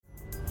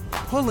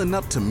Pulling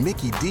up to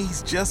Mickey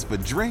D's just for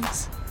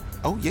drinks?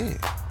 Oh yeah,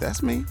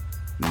 that's me.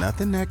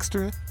 Nothing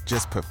extra,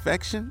 just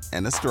perfection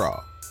and a straw.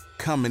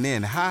 Coming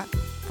in hot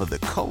for the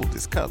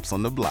coldest cups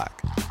on the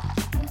block.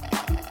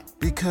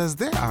 Because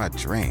there are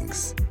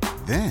drinks.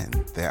 Then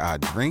there are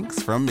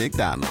drinks from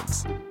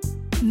McDonald's.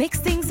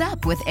 Mix things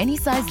up with any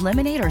size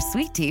lemonade or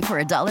sweet tea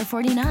for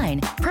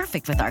 $1.49.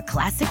 Perfect with our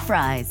classic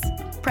fries.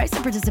 Price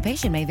and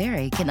participation may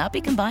vary. Cannot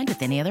be combined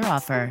with any other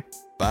offer.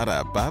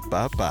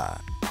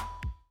 Ba-da-ba-ba-ba.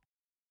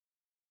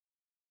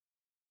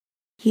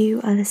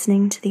 You are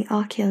listening to the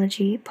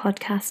Archaeology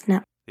Podcast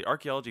Network. The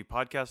Archaeology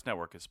Podcast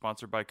Network is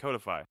sponsored by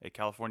Codify, a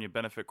California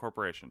benefit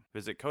corporation.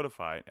 Visit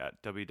Codify at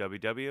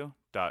www.codifi.com.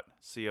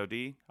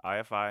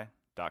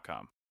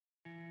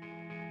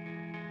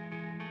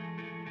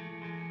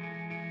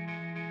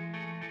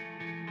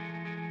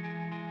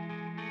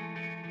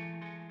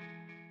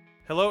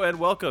 Hello and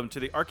welcome to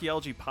the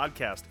Archaeology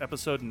Podcast,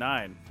 Episode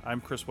 9.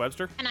 I'm Chris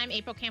Webster. And I'm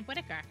April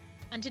Camp-Whitaker.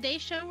 On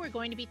today's show, we're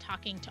going to be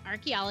talking to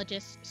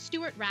archaeologist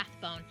Stuart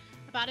Rathbone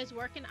about his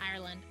work in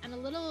Ireland and a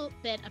little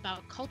bit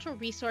about cultural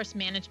resource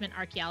management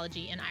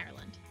archaeology in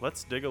Ireland.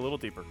 Let's dig a little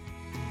deeper.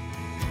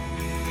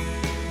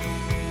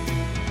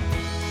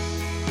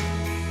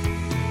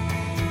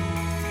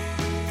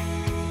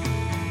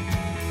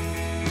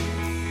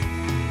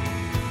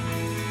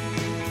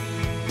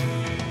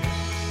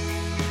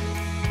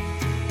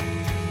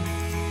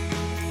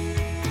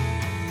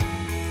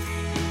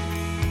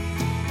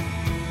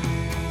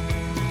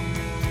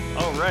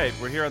 Right,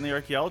 we're here on the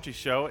Archaeology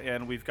Show,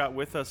 and we've got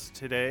with us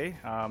today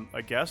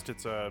a guest.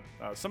 It's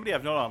somebody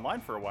I've known online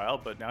for a while,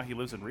 but now he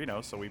lives in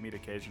Reno, so we meet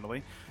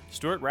occasionally.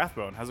 Stuart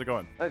Rathbone, how's it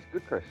going? That's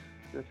good, Chris.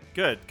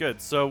 Good. Good.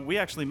 So we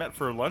actually met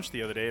for lunch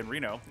the other day in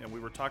Reno, and we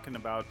were talking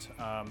about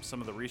some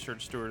of the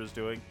research Stuart is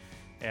doing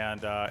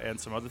and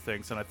some other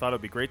things, and I thought it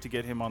would be great to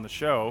get him on the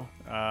show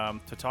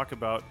to talk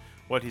about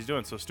what he's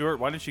doing. So Stuart,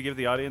 why don't you give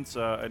the audience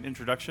an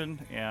introduction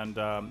and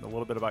a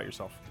little bit about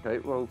yourself? Okay,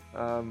 well,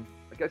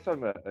 I guess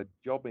I'm a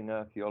jobbing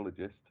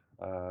archaeologist.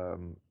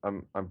 I'm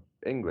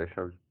English.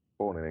 I was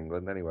born in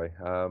England anyway.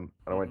 And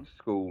I went to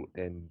school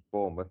in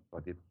Bournemouth. I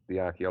did the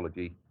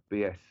archaeology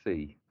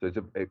BSc. So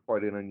it's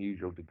quite an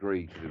unusual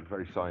degree because it's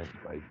very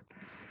science-based.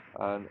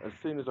 And as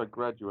soon as I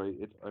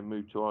graduated, I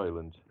moved to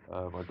Ireland.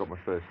 I got my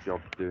first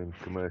job doing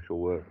commercial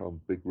work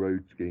on big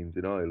road schemes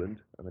in Ireland.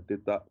 And I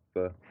did that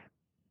for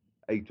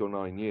 8 or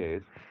 9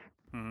 years.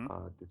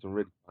 Did some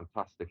really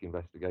fantastic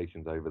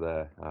investigations over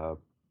there.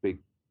 Big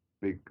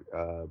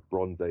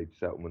Bronze Age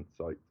settlement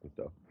sites and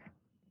stuff.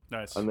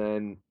 Nice. And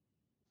then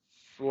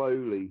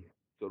slowly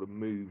sort of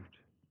moved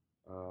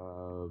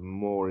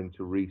more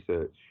into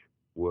research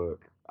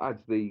work as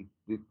the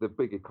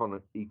big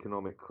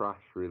economic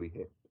crash really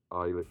hit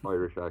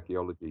Irish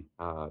archaeology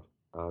hard,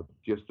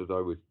 just as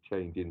I was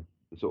changing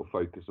the sort of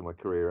focus of my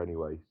career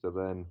anyway. So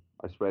then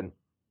I spent,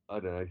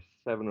 7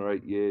 or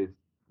 8 years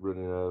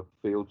running a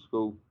field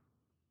school,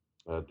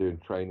 doing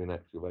training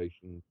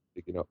excavations,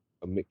 picking up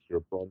a mixture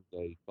of Bronze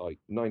Age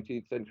sites,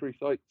 19th century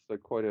sites, so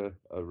quite a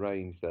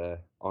range there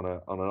on an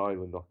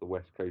island off the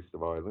west coast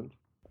of Ireland.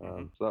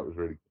 So that was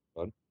really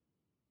fun.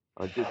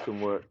 I did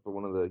some work for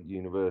one of the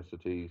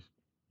universities,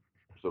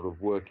 sort of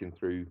working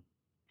through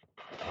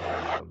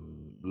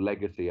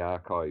legacy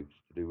archives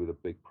to do with a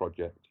big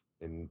project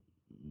in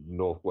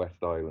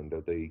northwest Ireland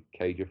of the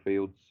Cager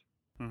Fields,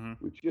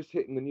 which are just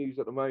hitting the news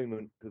at the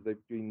moment because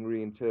they've been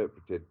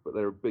reinterpreted, but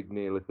they're a big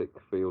Neolithic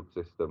field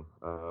system.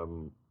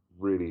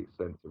 Really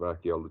extensive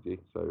archaeology,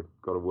 so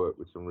got to work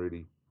with some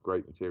really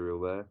great material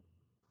there.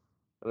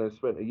 And then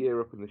spent a year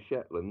up in the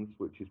Shetlands,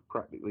 which is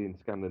practically in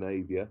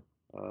Scandinavia.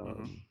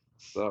 So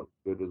that was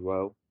good as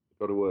well.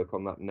 Got to work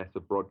on that Nessa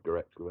Brodgar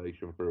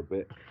excavation for a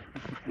bit,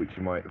 which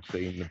you might have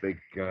seen, the big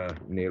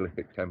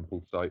Neolithic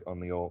temple site on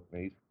the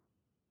Orkneys.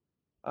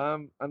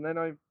 And then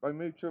I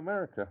moved to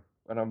America,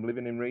 and I'm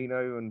living in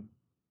Reno and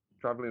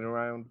traveling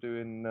around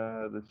doing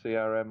the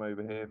CRM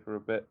over here for a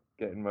bit,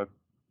 getting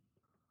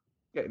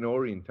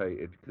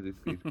orientated because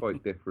it's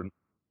quite different.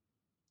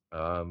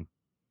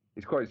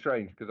 It's quite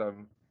strange because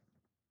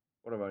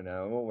what am I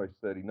now? I'm almost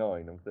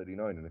 39. I'm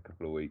 39 in a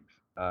couple of weeks.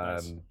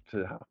 Nice.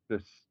 To have to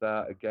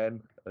start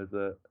again as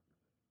a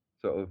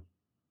sort of,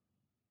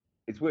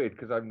 it's weird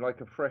because I'm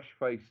like a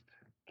fresh-faced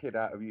kid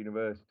out of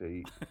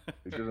university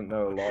who doesn't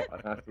know a lot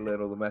and has to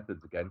learn all the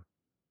methods again.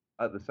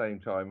 At the same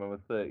time, I'm a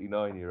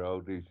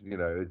 39-year-old who's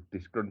as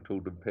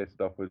disgruntled and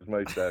pissed off as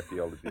most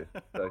archaeologists.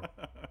 So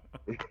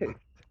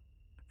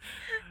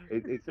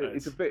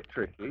it's a bit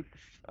tricky.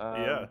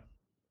 Yeah.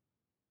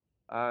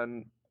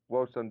 And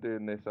whilst I'm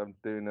doing this, I'm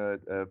doing a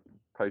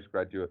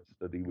postgraduate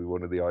study with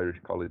one of the Irish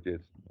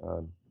colleges.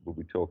 We'll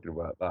be talking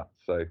about that.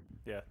 So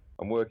yeah,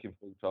 I'm working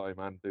full-time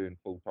and doing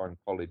full-time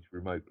college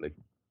remotely,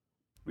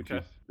 which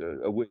is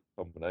a weird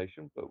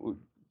combination, but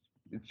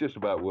it's just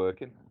about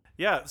working.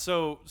 Yeah,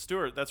 so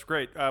Stuart, that's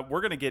great. We're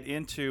going to get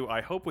into,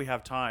 I hope we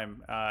have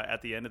time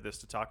at the end of this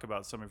to talk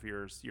about some of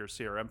your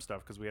CRM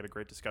stuff, because we had a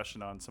great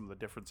discussion on some of the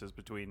differences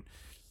between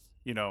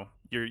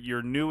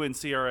you're new in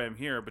CRM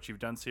here, but you've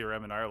done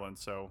CRM in Ireland,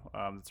 so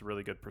it's a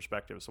really good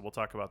perspective. So we'll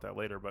talk about that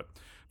later. But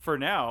for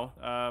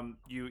now,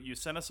 you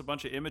sent us a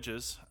bunch of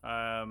images,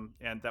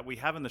 and that we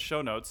have in the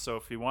show notes. So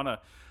if you want to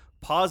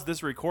pause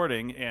this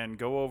recording and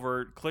go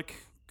over,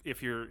 click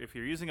if you're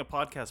using a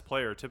podcast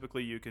player,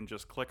 typically you can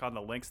just click on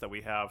the links that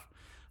we have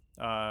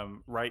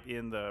right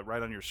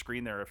on your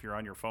screen there if you're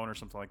on your phone or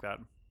something like that,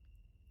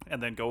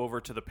 and then go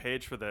over to the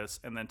page for this,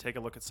 and then take a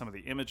look at some of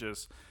the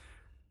images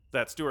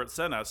that Stuart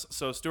sent us.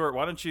 So Stuart,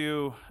 why don't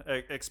you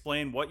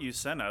explain what you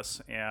sent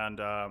us and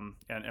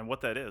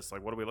what that is?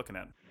 Like, what are we looking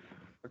at?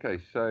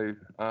 Okay, so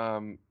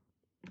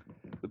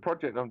the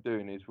project I'm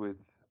doing is with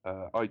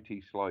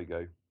IT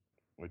Sligo,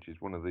 which is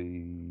one of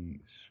the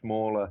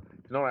smaller.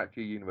 It's not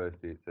actually a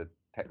university; it's a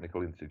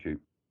technical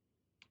institute,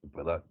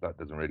 but that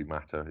doesn't really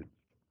matter.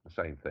 It's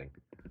the same thing.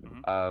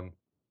 Mm-hmm.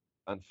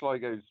 And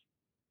Sligo's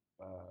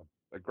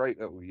a great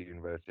little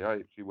university. I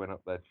actually went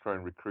up there to try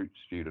and recruit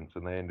students,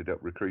 and they ended up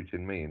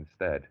recruiting me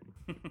instead.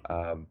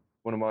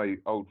 One of my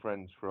old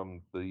friends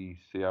from the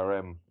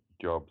CRM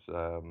jobs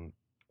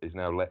is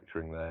now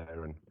lecturing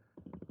there, and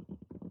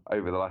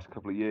over the last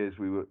couple of years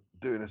we were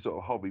doing a sort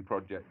of hobby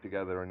project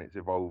together, and it's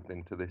evolved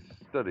into this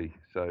study.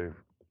 So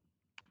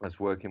I was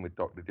working with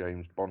Dr.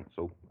 James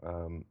Bonsall,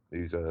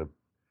 who's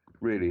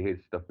his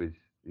stuff is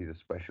he's a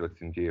specialist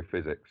in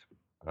geophysics,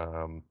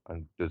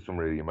 and does some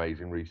really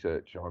amazing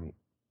research on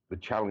the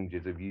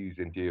challenges of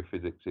using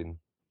geophysics in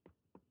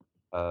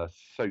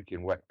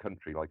soaking wet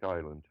country like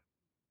Ireland.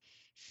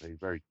 So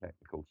very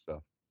technical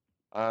stuff.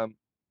 And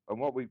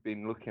what we've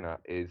been looking at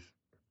is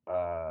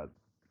a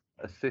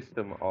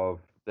system of,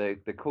 they're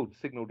called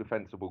signal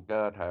defensible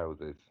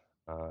guardhouses,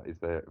 is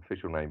their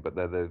official name, but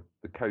they're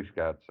the Coast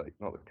Guard,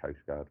 not the Coast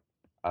Guard.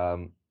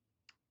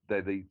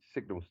 They're the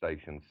signal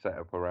stations set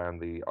up around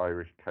the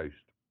Irish coast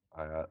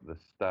at the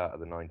start of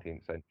the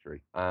 19th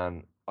century.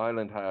 And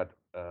Ireland had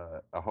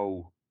a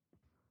whole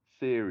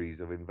series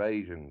of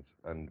invasions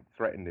and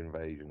threatened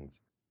invasions.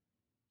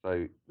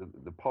 So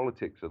the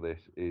politics of this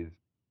is,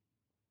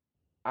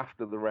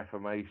 after the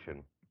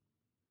Reformation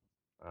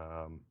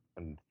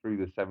and through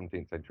the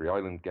 17th century,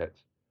 Ireland gets,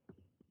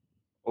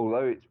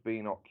 although it's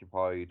been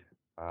occupied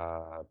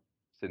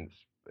since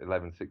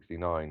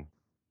 1169,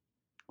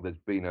 there's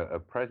been a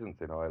presence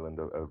in Ireland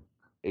of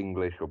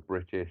English or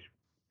British.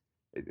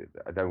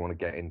 I don't want to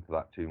get into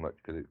that too much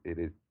because it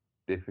is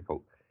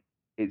difficult.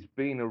 It's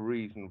been a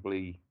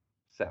reasonably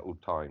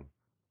settled time.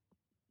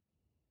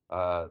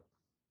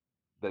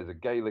 There's a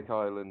Gaelic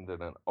island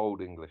and an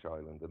Old English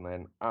island, and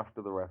then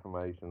after the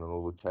Reformation and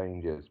all the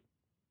changes,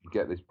 you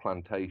get this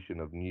plantation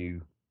of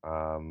new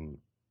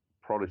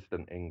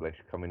Protestant English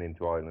coming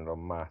into Ireland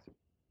en masse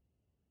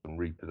and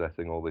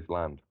repossessing all this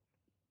land,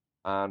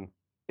 and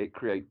it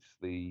creates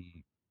the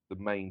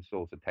main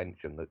source of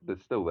tension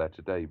that's still there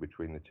today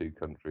between the two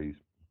countries.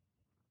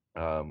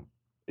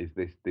 Is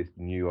this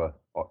newer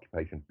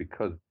occupation,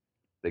 because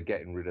they're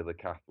getting rid of the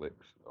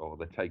Catholics, or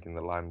they're taking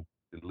the land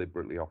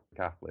deliberately off the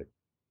Catholics,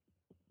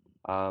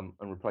 and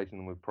replacing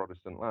them with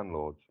Protestant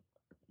landlords.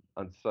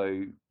 And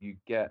so you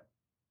get,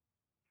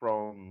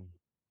 from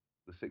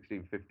the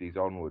 1650s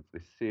onwards,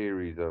 this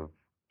series of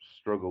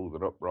struggles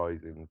and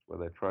uprisings where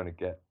they're trying to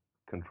get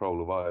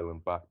control of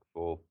Ireland back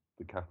for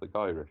the Catholic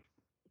Irish.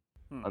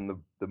 And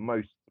the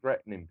most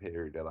threatening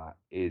period of that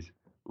is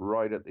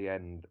right at the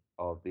end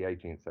of the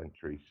 18th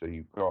century. So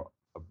you've got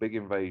a big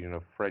invasion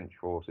of French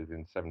forces in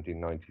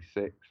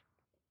 1796,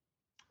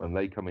 and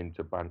they come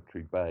into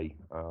Bantry Bay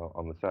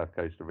on the south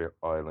coast of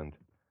Ireland,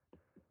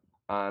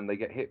 and they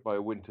get hit by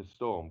a winter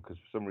storm because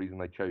for some reason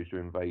they chose to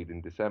invade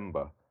in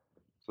December.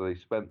 So they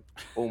spent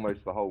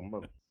almost the whole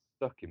month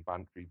stuck in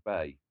Bantry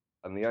Bay,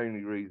 and the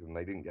only reason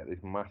they didn't get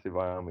this massive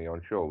army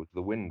on shore was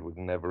the wind was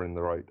never in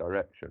the right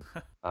direction.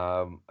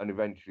 And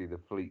eventually the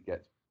fleet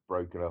gets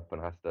broken up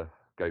and has to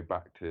go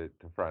back to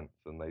France,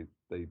 and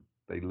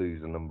they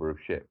lose a number of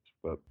ships,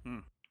 but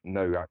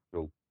no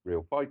actual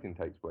real fighting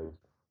takes place.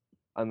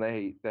 And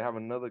they have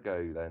another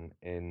go then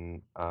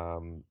in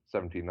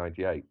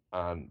 1798,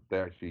 and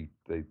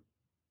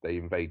they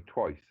invade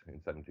twice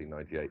in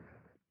 1798.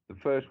 The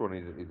first one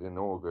is in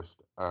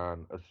August,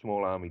 and a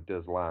small army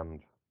does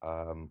land,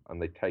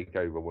 and they take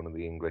over one of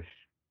the English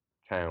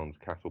towns,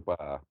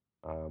 Castlebar,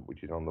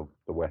 which is on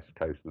the west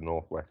coast, the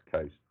northwest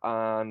coast.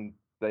 And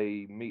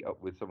they meet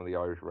up with some of the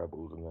Irish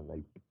rebels, and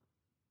then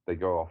they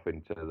go off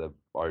into the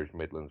Irish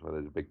Midlands, where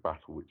there's a big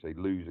battle, which they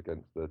lose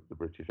against the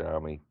British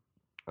army,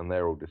 and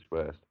they're all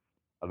dispersed.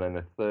 And then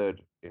a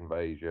third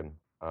invasion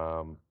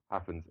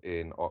happens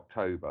in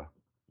October,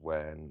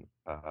 when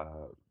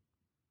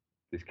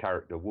this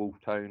character, Wolfe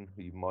Tone,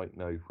 who you might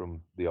know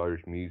from the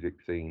Irish music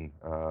scene,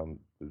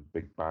 there's a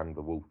big band,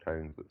 the Wolfe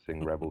Tones, that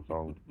sing rebel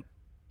songs.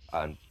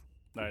 And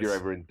nice. If you're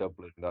ever in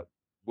Dublin, that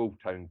Wolfe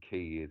Tone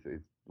Quay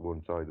is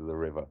one side of the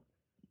river.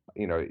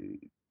 You know,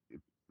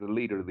 the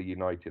leader of the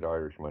United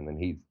Irishmen,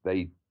 and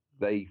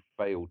they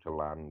fail to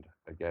land.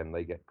 Again,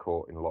 they get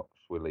caught in Lough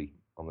Swilly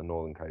on the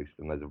northern coast,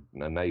 and there's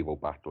a naval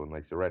battle, and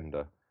they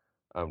surrender.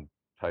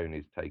 Tone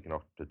is taken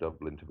off to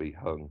Dublin to be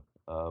hung.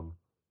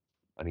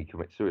 and he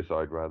commits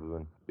suicide rather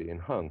than being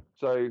hung.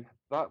 So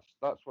that's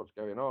what's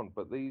going on.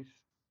 But these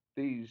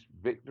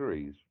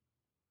victories,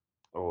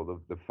 or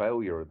the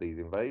failure of these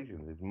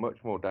invasions, is much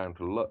more down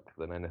to luck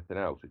than anything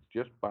else. It's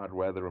just bad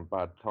weather and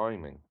bad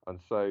timing. And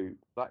so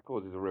that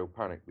causes a real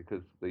panic,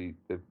 because the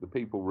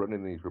people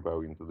running these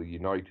rebellions are the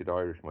United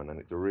Irishmen, and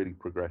it's a really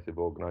progressive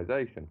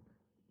organisation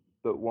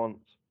that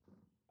wants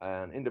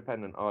an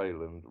independent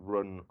Ireland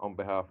run on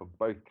behalf of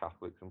both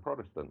Catholics and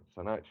Protestants.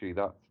 And actually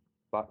that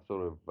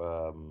sort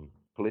of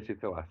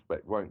political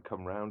aspect won't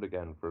come round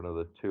again for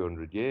another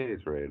 200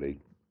 years, really.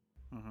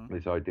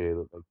 This idea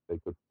that they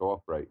could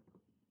cooperate.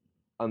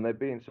 And they're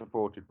being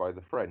supported by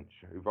the French,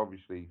 who've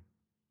obviously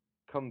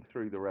come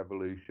through the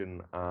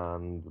revolution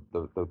and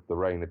the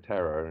reign of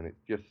terror, and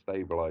it's just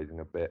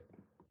stabilising a bit.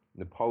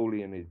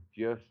 Napoleon is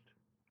just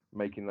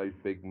making those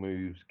big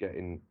moves,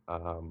 getting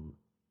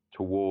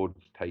towards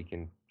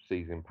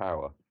seizing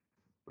power,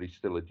 but he's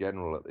still a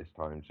general at this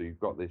time. So you've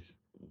got this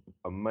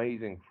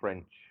amazing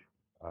French,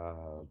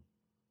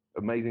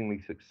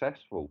 amazingly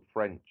successful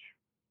French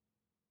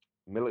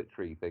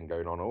military thing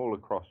going on all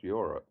across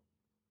Europe.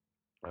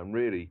 And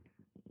really,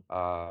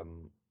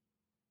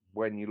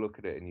 when you look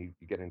at it and you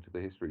get into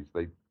the histories,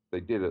 they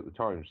did at the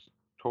times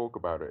talk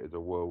about it as a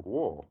world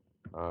war,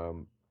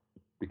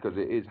 because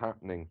it is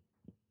happening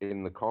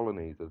in the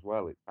colonies as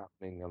well. It's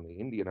happening on the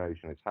Indian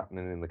Ocean. It's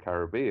happening in the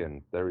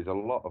Caribbean. There is a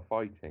lot of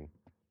fighting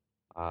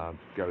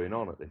going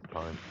on at this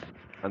time,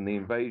 and the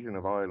invasion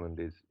of Ireland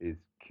is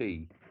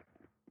key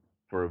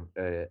for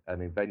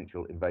an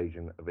eventual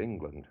invasion of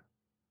England.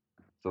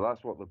 So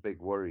that's what the big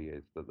worry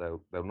is, that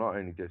they'll not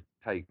only just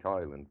take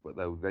Ireland, but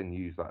they'll then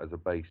use that as a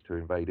base to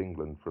invade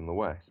England from the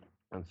west.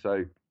 And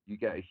so you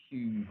get a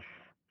huge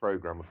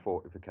program of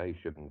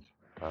fortifications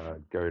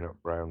going up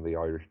around the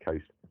Irish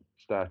coast,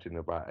 starting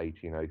about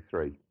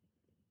 1803.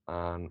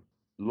 And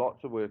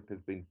lots of work has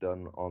been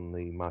done on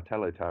the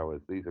Martello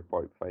Towers. These are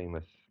quite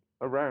famous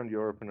around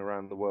Europe and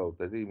around the world.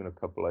 There's even a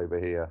couple over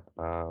here.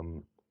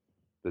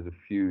 There's a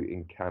few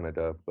in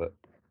Canada, but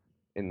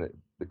in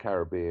the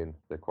Caribbean,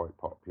 they're quite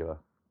popular.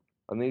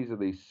 And these are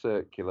these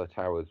circular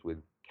towers with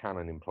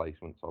cannon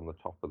emplacements on the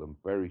top of them,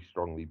 very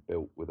strongly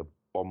built with a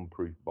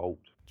bomb-proof bolt.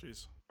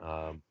 Jeez.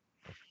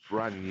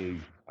 Brand new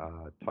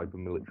type of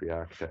military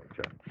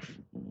architecture.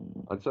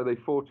 And so they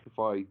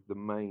fortify the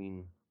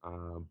main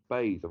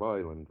bays of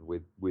Ireland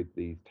with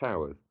these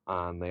towers,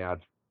 and they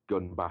add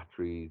gun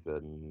batteries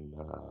and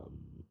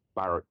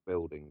barrack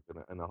buildings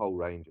and a whole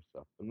range of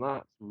stuff. And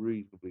that's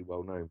reasonably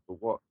well known.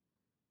 But what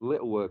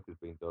little work has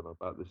been done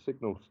about the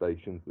signal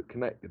stations that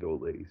connected all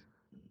these,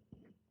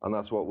 and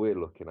that's what we're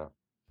looking at.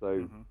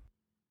 So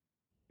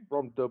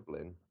from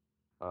Dublin,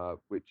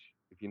 which,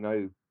 if you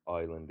know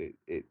Ireland,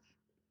 it's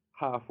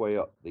halfway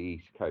up the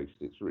east coast.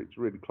 It's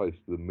really close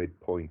to the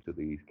midpoint of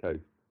the east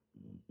coast.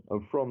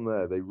 And from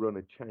there, they run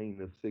a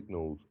chain of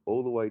signals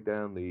all the way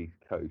down the east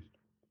coast,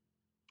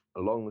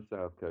 along the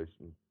south coast,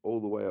 and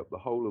all the way up the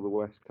whole of the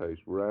west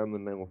coast, round the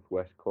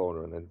northwest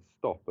corner, and then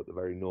stop at the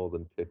very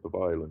northern tip of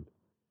Ireland.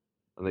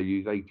 And they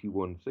use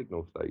 81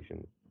 signal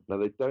stations. Now,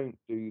 they don't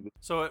do the...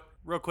 So,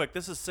 real quick,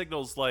 this is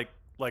signals like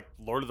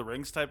Lord of the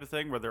Rings type of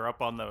thing, where they're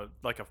up on the,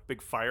 like a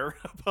big fire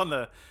up on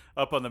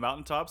the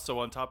mountaintops. So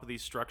on top of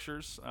these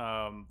structures,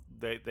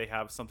 they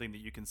have something that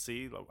you can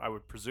see. I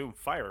would presume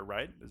fire,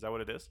 right? Is that what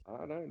it is?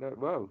 I don't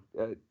know.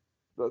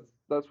 Well,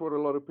 that's what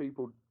a lot of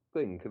people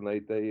think, and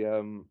they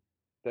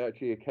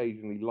actually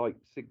occasionally light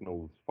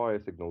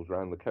fire signals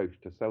around the coast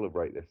to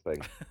celebrate this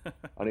thing.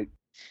 And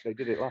they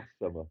did it last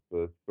summer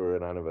for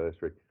an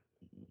anniversary.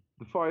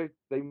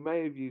 They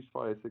may have used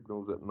fire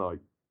signals at night,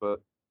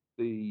 but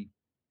the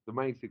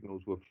main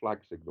signals were flag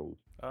signals.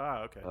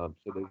 Ah, okay.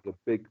 So there's a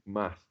big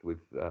mast with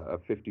a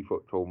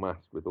 50-foot tall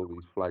mast with all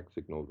these flag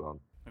signals on.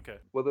 Okay.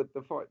 Well,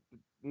 the fight.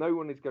 No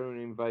one is going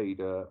to invade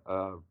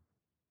a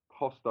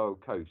hostile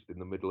coast in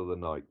the middle of the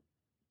night.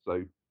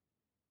 So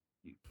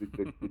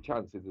the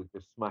chances of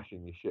just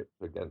smashing your ship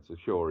against the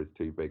shore is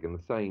too big. And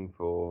the same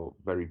for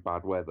very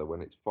bad weather.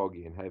 When it's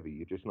foggy and heavy,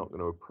 you're just not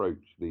going to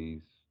approach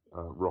these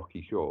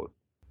rocky shores.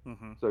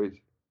 So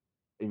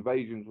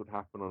invasions would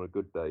happen on a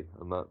good day,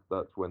 and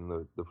that's when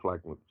the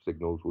flag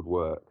signals would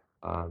work.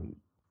 And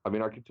I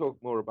mean, I could talk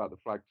more about the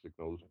flag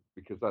signals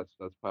because that's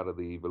part of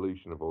the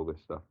evolution of all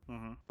this stuff.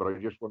 But I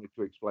just wanted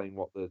to explain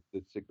what the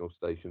signal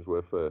stations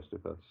were first,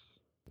 if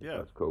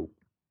that's cool.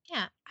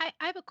 Yeah, I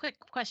have a quick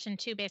question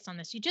too based on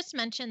this. You just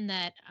mentioned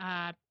that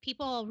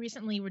people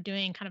recently were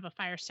doing kind of a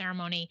fire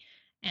ceremony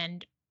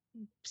and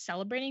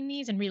celebrating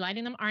these and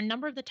relighting them. Are a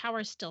number of the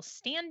towers still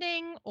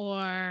standing,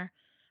 or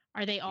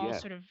are they all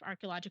sort of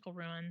archaeological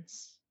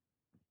ruins?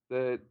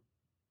 No,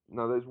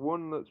 there's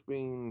one that's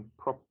been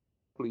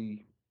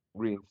properly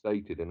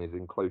reinstated and is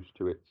in close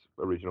to its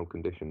original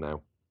condition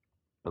now,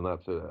 and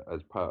that's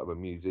as part of a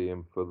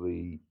museum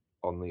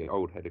on the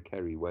old head of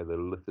Kerry where the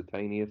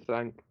Lusitania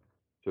sank.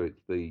 So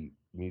it's the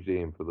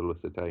museum for the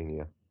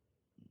Lusitania,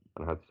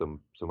 and had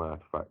some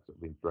artifacts that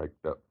have been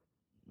dragged up.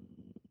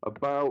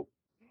 About,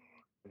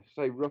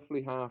 say,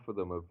 roughly half of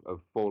them have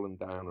fallen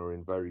down or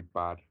in very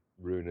bad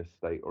ruinous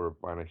state or have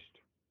vanished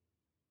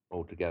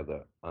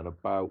altogether, and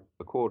about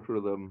a quarter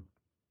of them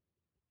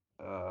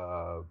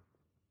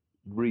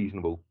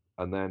reasonable,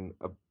 and then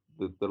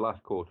the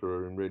last quarter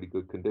are in really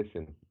good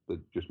condition. They're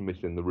just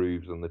missing the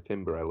roofs and the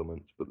timber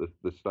elements, but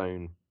the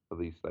stone of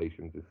these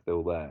stations is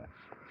still there.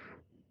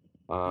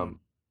 And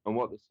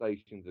what the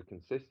stations are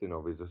consisting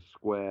of is a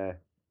square,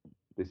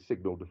 this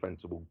signal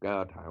defensible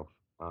guardhouse,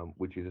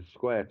 which is a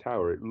square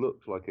tower. It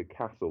looks like a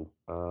castle,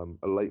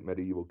 a late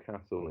medieval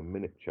castle in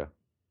miniature.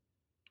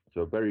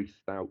 So a very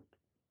stout,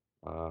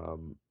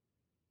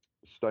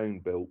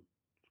 stone-built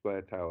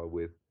square tower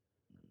with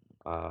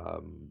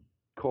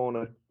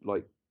corner,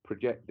 like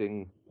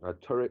projecting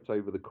turrets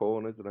over the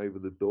corners and over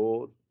the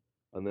doors,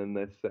 and then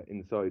they're set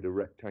inside a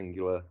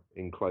rectangular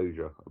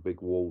enclosure, a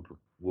big walled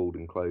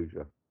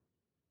enclosure,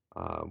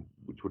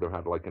 which would have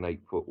had like an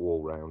 8-foot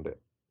wall around it.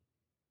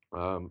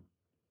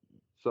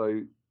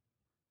 So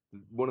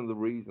one of the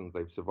reasons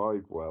they've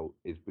survived well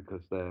is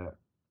because they're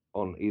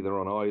either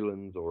on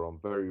islands or on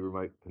very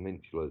remote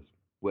peninsulas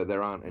where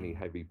there aren't any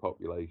heavy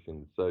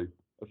populations. So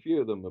a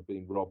few of them have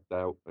been robbed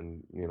out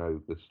and,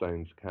 the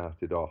stones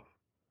carted off,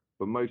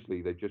 but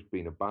mostly they've just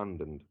been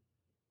abandoned.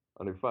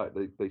 And in fact,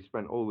 they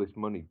spent all this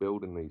money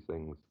building these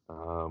things.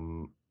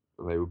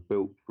 They were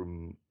built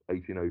from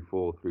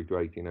 1804 through to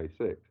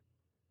 1806,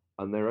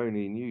 and they're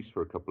only in use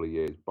for a couple of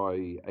years.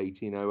 By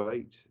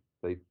 1808,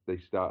 they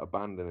start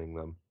abandoning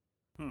them.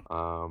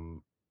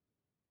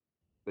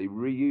 They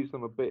reused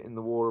them a bit in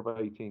the War of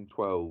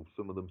 1812.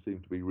 Some of them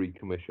seem to be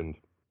recommissioned.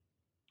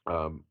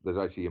 There's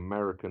actually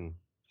American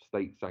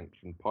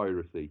state-sanctioned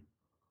piracy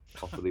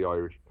off of the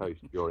Irish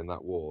coast during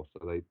that war, so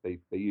they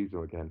use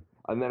them again.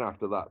 And then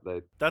after that,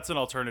 that's an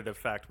alternative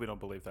fact. We don't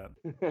believe that.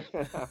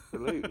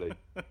 Absolutely.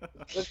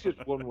 That's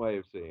just one way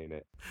of seeing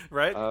it,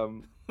 right?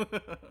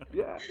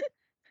 Yeah.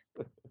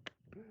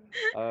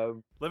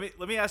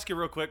 Let me ask you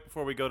real quick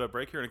before we go to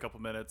break here in a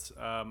couple minutes.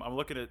 I'm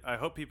looking at. I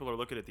hope people are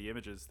looking at the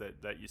images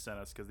that you sent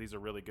us, because these are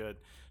really good.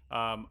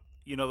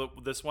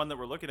 This one that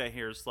we're looking at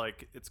here is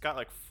it's got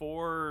like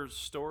 4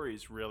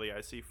 stories really.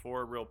 I see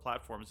 4 real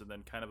platforms and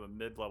then kind of a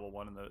mid-level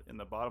one in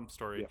the bottom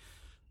story. Yeah.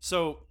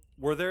 So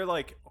were there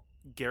like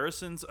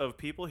garrisons of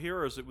people here,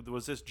 or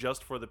was this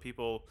just for the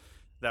people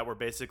that were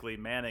basically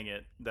manning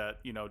it,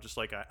 that, just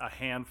like a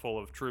handful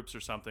of troops or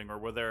something? Or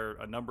were there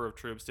a number of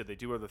troops? Did they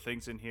do other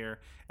things in here?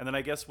 And then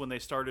I guess when they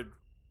started,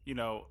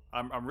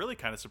 I'm really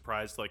kind of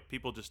surprised, like,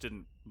 people just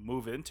didn't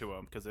move into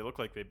them, because they look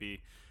like they'd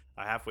be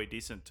a halfway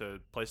decent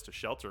place to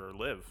shelter or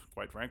live,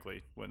 quite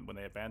frankly, when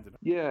they abandoned them.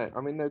 Yeah,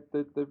 I mean,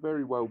 they're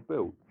very well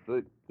built.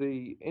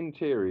 The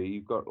interior,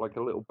 you've got like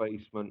a little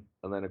basement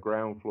and then a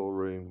ground floor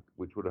room,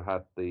 which would have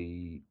had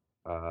the...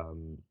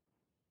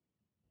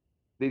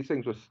 These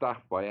things were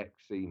staffed by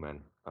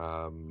ex-seamen,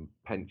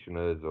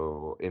 pensioners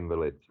or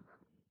invalids.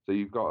 So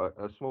you've got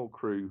a small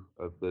crew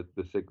of the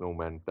signal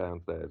men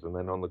downstairs, and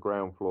then on the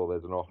ground floor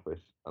there's an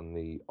office and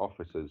the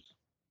officers'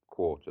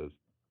 quarters,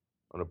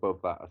 and above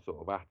that a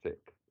sort of attic,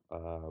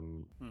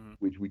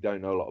 which we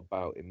don't know a lot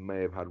about. It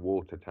may have had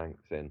water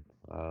tanks in,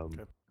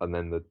 and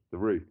then the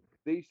roof.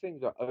 These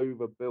things are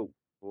overbuilt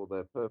for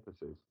their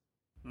purposes.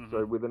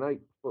 So with an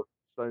 8-foot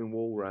stone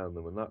wall around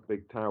them and that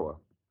big tower,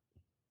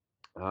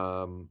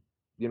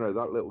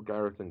 that little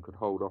garrison could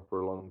hold off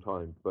for a long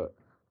time, but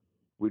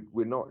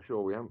we're not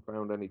sure. We haven't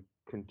found any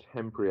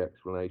contemporary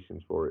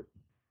explanations for it,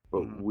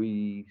 but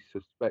we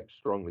suspect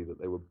strongly that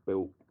they were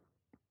built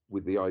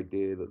with the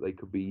idea that they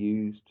could be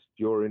used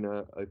during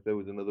if there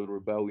was another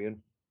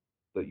rebellion,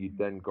 that you'd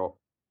then got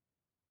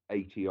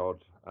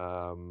 80-odd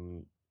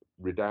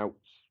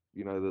redoubts,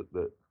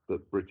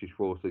 that British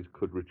forces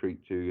could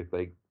retreat to if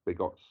they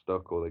got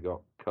stuck or they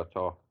got cut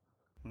off.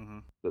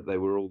 That they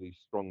were all these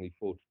strongly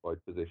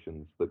fortified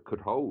positions that could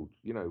hold.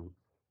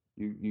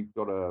 You've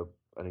got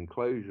an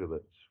enclosure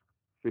that's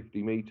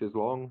 50 meters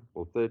long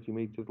or 30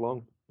 meters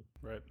long,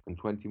 right, and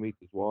 20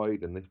 meters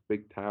wide, and this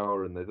big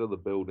tower, and there's other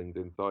buildings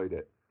inside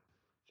it,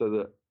 so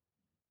that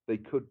they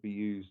could be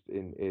used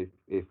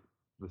if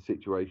the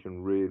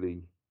situation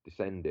really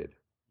descended.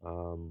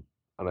 And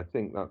I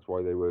think that's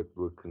why they were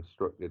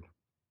constructed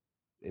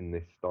in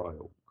this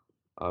style.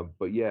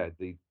 But yeah,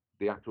 the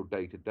actual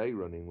day-to-day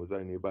running was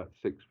only about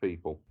 6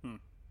 people.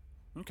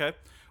 Okay.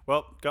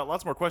 Well, got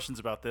lots more questions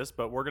about this,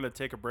 but we're going to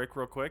take a break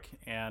real quick,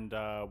 and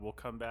we'll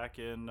come back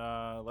in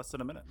less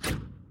than a minute.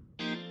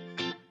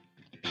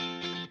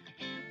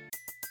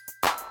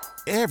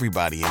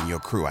 Everybody in your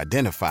crew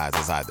identifies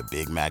as either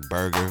Big Mac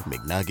Burger,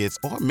 McNuggets,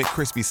 or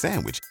McCrispy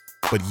Sandwich,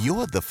 but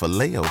you're the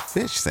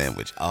Filet-O-Fish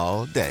Sandwich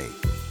all day.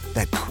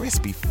 That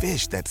crispy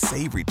fish, that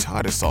savory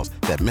tartar sauce,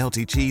 that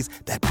melty cheese,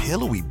 that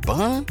pillowy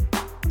bun.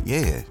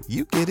 Yeah,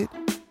 you get it.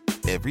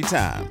 Every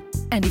time.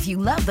 And if you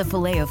love the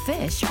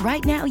Filet-O-Fish,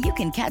 right now you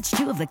can catch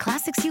 2 of the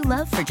classics you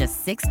love for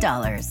just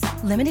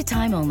 $6. Limited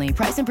time only.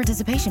 Price and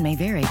participation may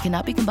vary.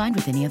 Cannot be combined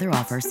with any other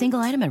offer. Single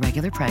item at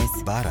regular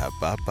price.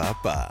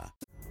 Ba-da-ba-ba-ba.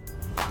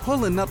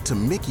 Pulling up to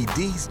Mickey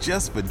D's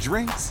just for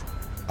drinks?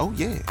 Oh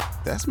yeah,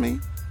 that's me.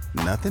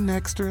 Nothing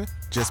extra,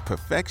 just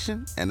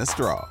perfection and a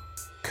straw.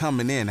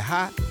 Coming in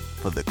hot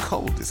for the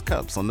coldest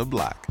cups on the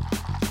block.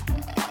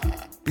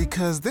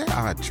 Because there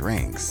are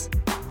drinks.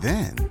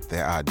 Then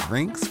there are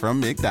drinks from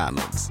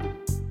McDonald's.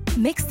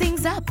 Mix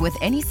things up with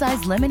any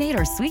size lemonade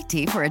or sweet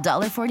tea for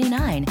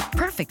 $1.49.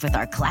 Perfect with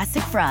our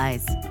classic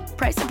fries.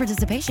 Price and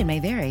participation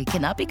may vary.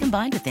 Cannot be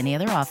combined with any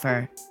other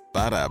offer.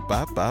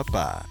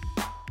 Ba-da-ba-ba-ba.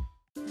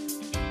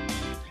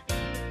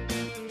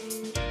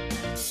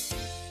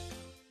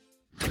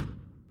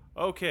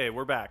 Okay,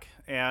 we're back.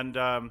 And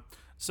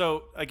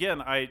so,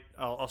 again,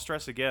 I'll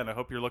stress again, I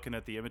hope you're looking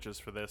at the images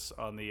for this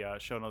on the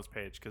show notes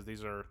page, because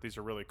these are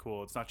really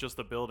cool. It's not just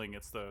the building,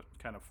 it's the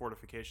kind of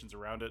fortifications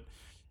around it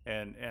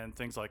and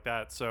things like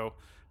that. So,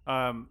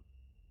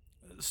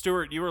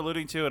 Stuart, you were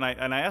alluding to, and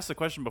I asked the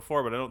question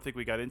before, but I don't think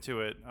we got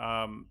into it.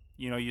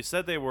 You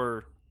said they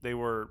were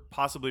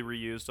possibly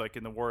reused, like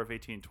in the War of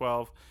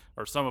 1812,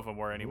 or some of them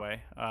were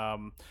anyway.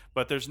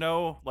 But there's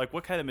no, like,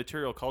 what kind of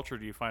material culture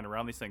do you find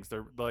around these things?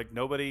 They're like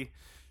nobody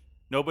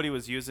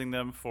was using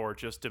them for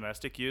just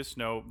domestic use.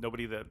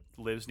 Nobody that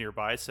lives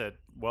nearby said,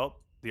 well,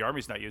 the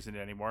Army's not using it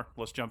anymore.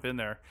 Let's jump in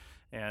there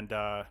and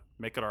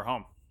make it our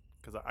home,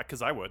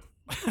 because I would.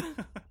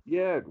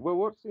 Yeah, well,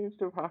 what seems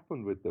to have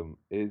happened with them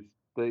is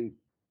they've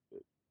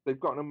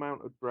got an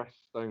amount of dressed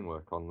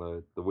stonework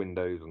on the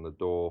windows and the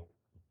door.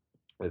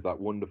 There's that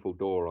wonderful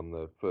door on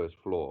the first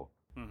floor,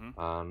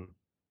 and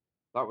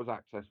that was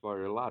accessed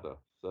via a ladder.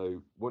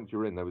 So once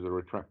you're in, there was a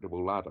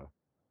retractable ladder,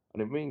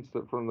 and it means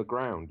that from the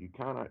ground you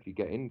can actually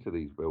get into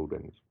these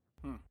buildings.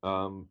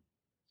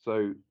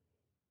 So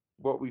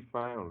what we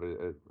found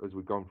as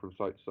we've gone from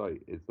site to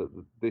site is that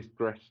this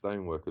dressed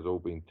stonework has all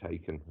been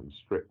taken and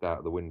stripped out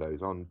of the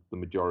windows on the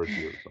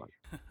majority of the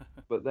site.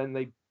 But then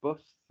they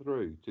bust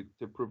through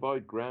to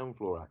provide ground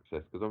floor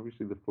access, because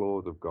obviously the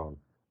floors have gone.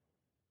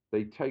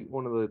 They take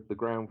one of the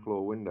ground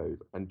floor windows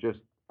and just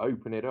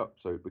open it up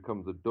so it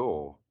becomes a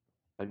door,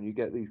 and you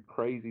get these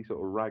crazy sort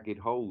of ragged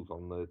holes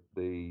on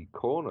the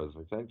corners,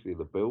 essentially, of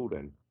the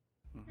building,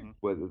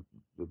 where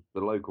the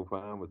local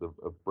farmers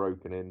have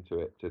broken into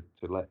it to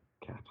let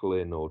cattle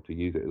in or to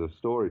use it as a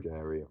storage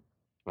area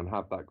and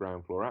have that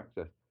ground floor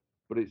access.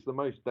 But it's the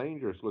most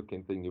dangerous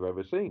looking thing you've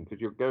ever seen, because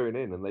you're going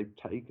in and they've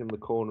taken the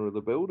corner of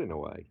the building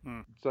away.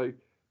 So,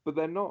 but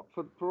they're not,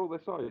 for all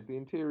their size, the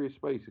interior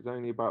space is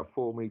only about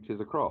 4 meters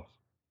across.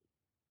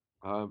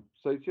 So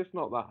it's just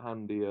not that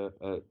handy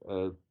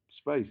a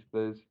space.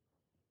 There's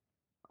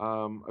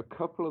a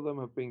couple of them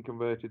have been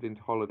converted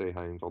into holiday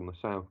homes on the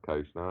south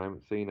coast. Now, I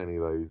haven't seen any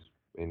of those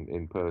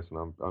in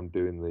person. I'm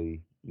doing the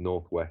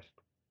northwest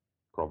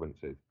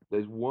provinces.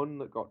 There's one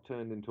that got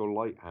turned into a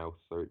lighthouse,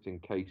 so it's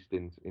encased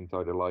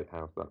inside a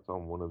lighthouse. That's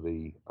on one of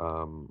the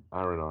Arran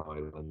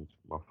Islands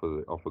off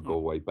of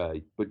Galway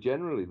Bay. But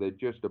generally, they're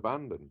just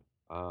abandoned.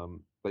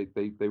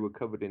 They were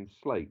covered in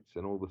slates,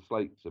 and all the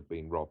slates have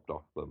been robbed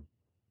off them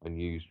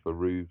and used for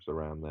roofs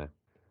around there.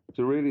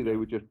 So really, they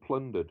were just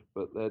plundered.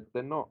 But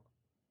they're not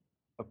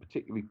a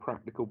particularly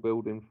practical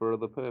building for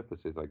other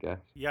purposes, I guess.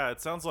 Yeah, it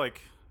sounds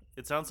like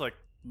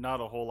not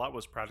a whole lot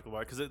was practical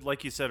about it, because,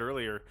 like you said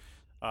earlier,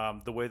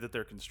 the way that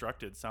they're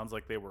constructed sounds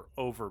like they were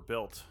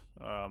overbuilt.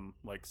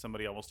 Like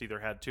somebody almost either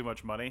had too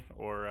much money,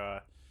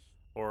 or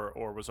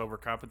was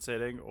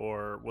overcompensating,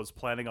 or was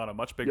planning on a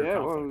much bigger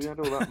conflict. Well, we had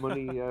all that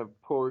money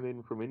pouring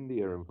in from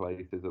India and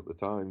places at the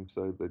time,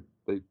 so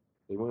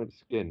they weren't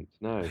skint,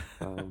 no.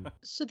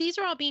 So these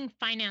are all being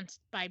financed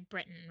by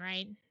Britain,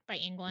 right? By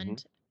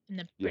England and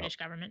the British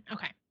government.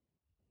 Okay.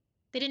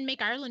 They didn't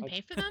make Ireland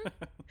pay for them?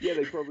 Yeah,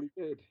 they probably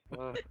did.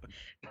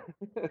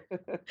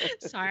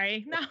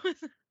 Sorry, that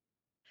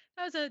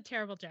was a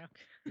terrible joke.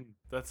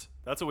 That's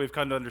what we've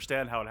come to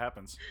understand how it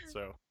happens.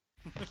 So,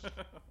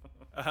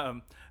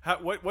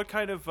 what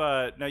kind of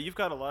now you've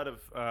got a lot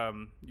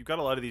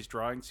of these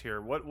drawings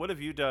here. What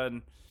have you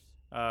done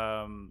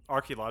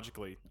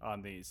archaeologically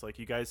on these? Like,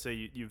 you guys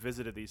say you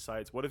visited these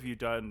sites. What have you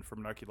done from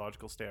an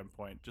archaeological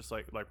standpoint? Just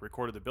like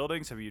recorded the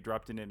buildings? Have you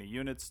dropped in any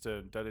units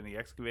done any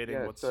excavating?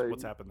 Yeah,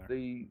 what's happened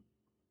there?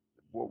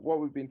 What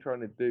we've been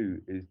trying to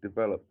do is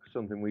develop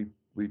something we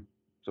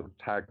sort of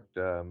tagged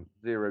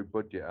zero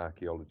budget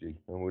archaeology,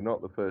 and we're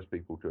not the first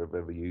people to have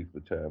ever used the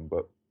term,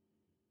 but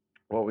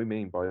what we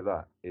mean by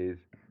that is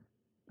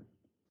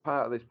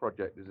part of this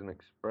project is an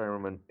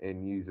experiment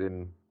in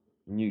using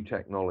new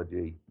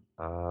technology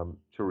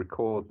to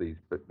record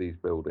these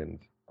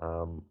buildings,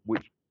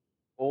 which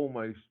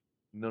almost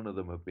none of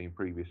them have been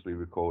previously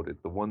recorded.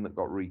 The one that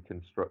got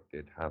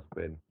reconstructed has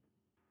been,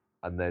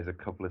 and there's a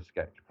couple of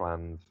sketch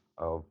plans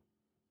of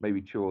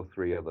maybe 2 or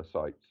 3 other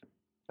sites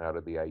out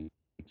of the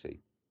 80.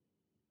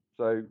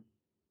 So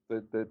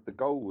the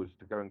goal was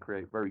to go and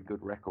create very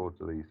good records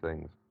of these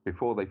things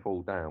before they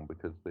fall down,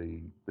 because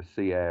the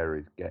sea air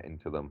is getting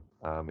to them.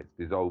 It's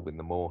dissolving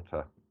the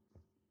mortar,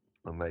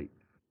 and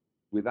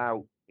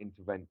without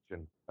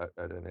intervention at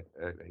an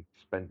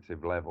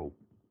expensive level,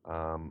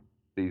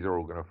 these are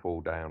all going to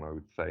fall down, I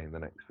would say, in the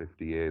next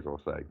 50 years or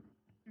so.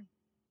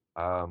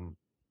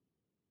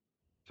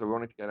 So we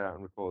wanted to get out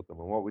and record them,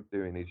 and what we're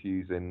doing is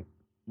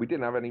we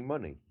didn't have any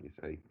money, you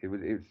see.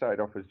 It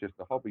started off as just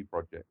a hobby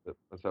project that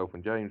myself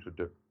and James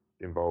were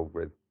involved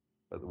with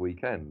at the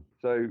weekend.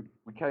 So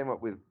we came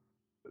up with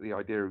the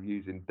idea of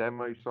using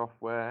demo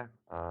software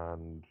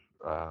and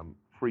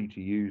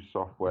free-to-use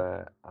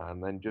software,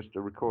 and then just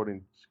a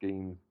recording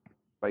scheme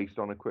based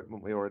on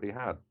equipment we already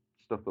had,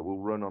 stuff that will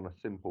run on a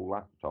simple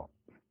laptop,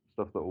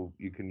 stuff that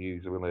you can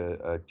use with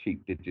a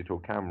cheap digital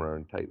camera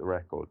and take the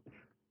record.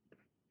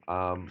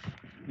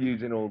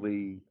 Using all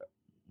the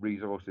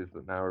resources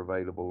that now are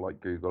available, like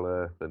Google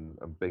Earth and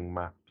Bing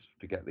Maps,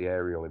 to get the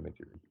aerial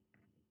imagery.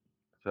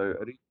 So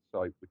at each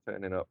site, we're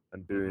turning up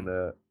and doing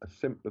a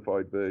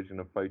simplified version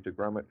of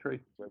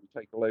photogrammetry, where we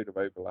take a load of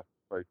overlapping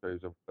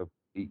photos of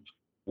each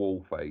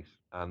wall face,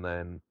 and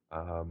then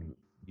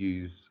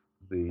use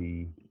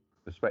the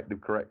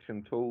perspective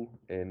correction tool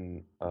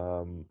in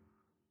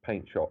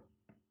PaintShop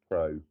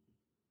Pro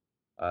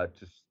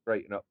to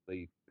straighten up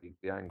the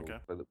angle,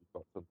 so that we've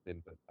got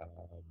something that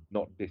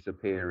not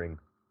disappearing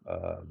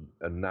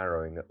and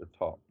narrowing at the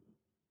top.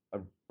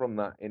 And from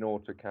that, in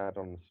AutoCAD,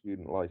 on the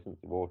student license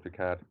of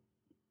AutoCAD,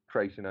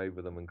 tracing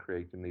over them and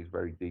creating these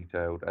very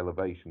detailed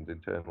elevations,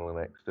 internal and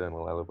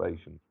external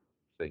elevations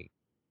seen.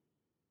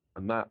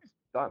 And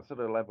that's at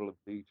a level of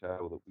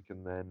detail that we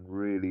can then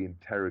really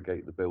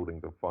interrogate the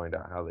buildings and find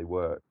out how they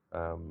work.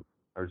 I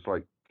was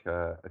like,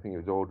 I think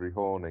it was Audrey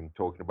Horning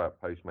talking about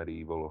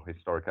post-medieval or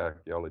historic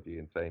archaeology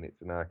and saying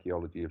it's an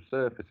archaeology of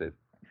surfaces,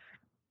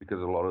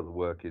 because a lot of the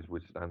work is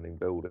with standing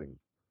buildings.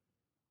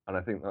 And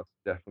I think that's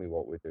definitely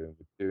what we're doing.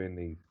 We're doing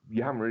these,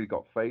 you haven't really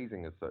got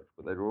phasing as such,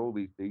 but there are all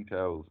these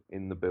details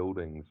in the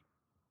buildings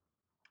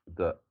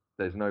that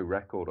there's no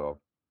record of.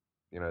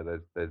 You know,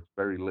 there's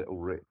very little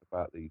written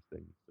about these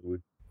things. So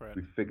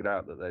we've figured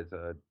out that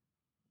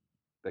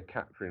they're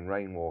capturing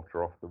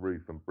rainwater off the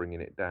roof and bringing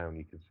it down.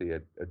 You can see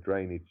a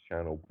drainage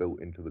channel built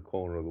into the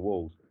corner of the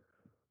walls.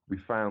 We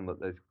found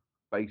that there's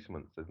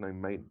basements. There's no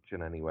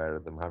mention anywhere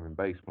of them having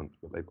basements,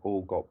 but they've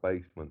all got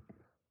basements.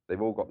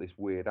 They've all got this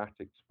weird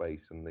attic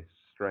space and this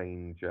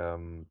strange,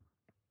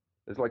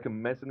 there's like a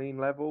mezzanine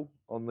level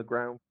on the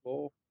ground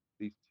floor.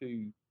 These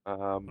two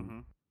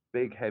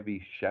big,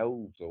 heavy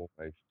shelves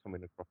almost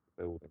coming across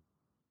the building.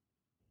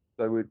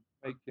 So we're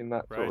making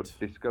that sort of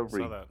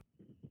discovery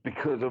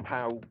because of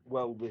how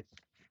well this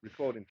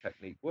recording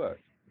technique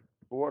works.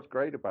 But what's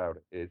great about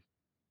it is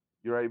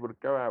you're able to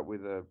go out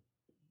with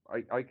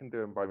I can do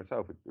them by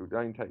myself. It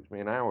only takes me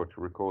an hour to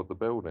record the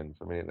buildings.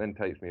 I mean, it then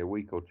takes me a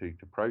week or two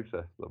to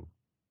process them.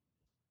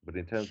 But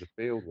in terms of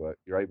field work,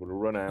 you're able to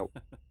run out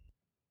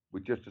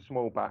with just a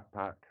small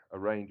backpack, a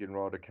ranging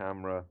rod, a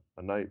camera,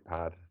 a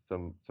notepad,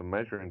 some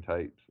measuring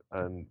tapes,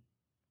 and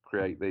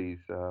create these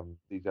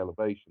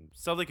elevations.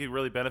 Sounds like you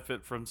really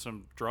benefit from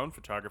some drone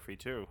photography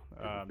too,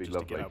 just lovely.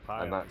 to get up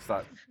high. And that's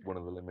one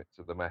of the limits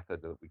of the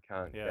method, that we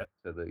can't get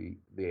to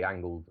the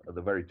angles at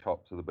the very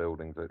tops of the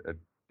buildings are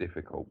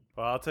difficult.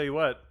 Well, I'll tell you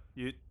what,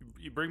 you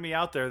bring me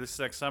out there this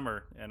next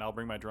summer, and I'll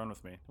bring my drone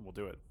with me, and we'll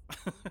do it.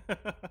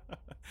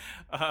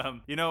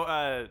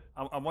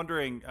 I'm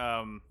wondering,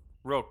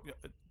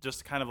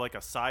 just kind of like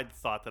a side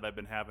thought that I've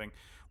been having.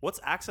 What's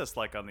access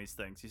like on these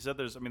things? You said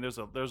there's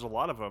a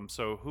lot of them.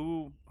 So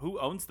who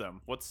owns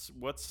them?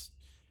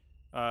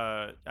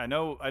 I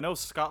know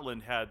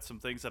Scotland had some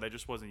things that I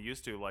just wasn't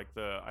used to, like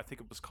I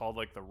think it was called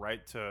like the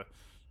right to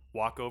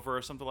walk over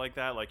or something like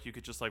that. Like you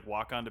could just like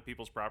walk onto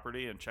people's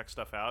property and check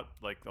stuff out,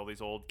 like all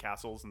these old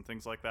castles and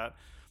things like that.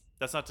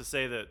 That's not to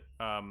say that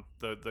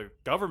the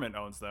government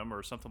owns them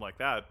or something like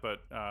that,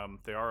 but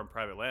they are on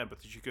private land.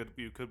 But you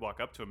could walk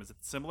up to them. Is it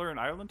similar in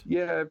Ireland?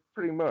 Yeah,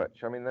 pretty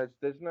much. I mean,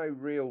 there's no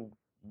real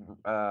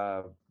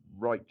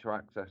right to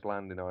access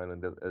land in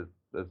Ireland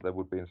as there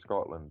would be in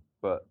Scotland,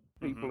 but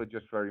people are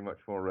just very much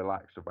more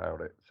relaxed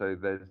about it. So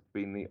there's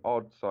been the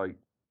odd site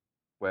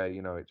where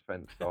it's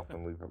fenced off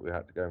and we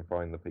had to go and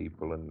find the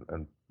people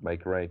and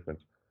make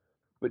arrangements.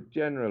 But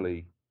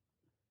generally,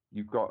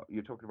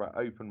 you're talking about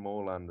open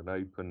moorland and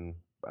open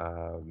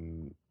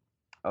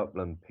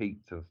upland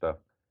peats and stuff.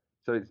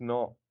 So it's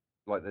not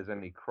like there's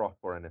any crop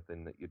or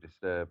anything that you're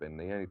disturbing.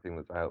 The only thing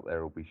that's out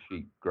there will be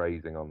sheep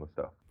grazing on the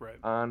stuff. Right.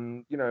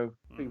 And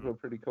people are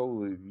pretty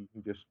cool. You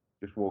can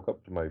just walk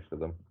up to most of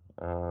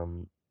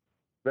them.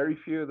 Very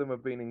few of them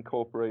have been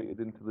incorporated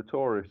into the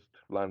tourist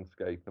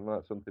landscape, and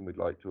that's something we'd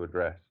like to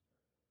address.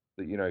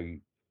 That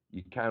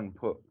you can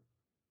put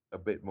a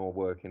bit more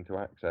work into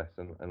access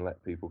and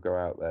let people go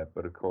out there,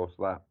 but of course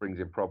that brings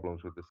in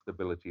problems with the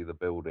stability of the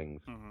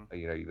buildings.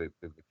 The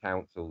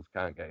councils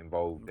can't get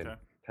involved in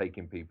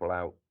taking people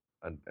out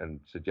and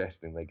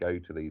suggesting they go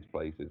to these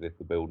places if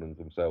the buildings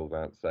themselves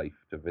aren't safe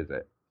to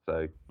visit.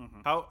 So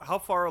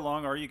how far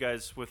along are you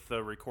guys with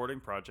the recording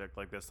project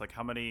like this? Like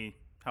how many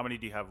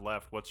do you have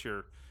left? What's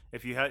your,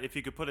 if you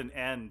could put an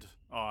end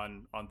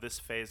on this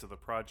phase of the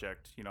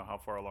project, how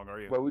far along are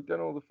you? Well, we've done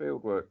all the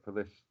field work for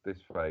this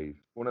phase.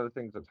 One of the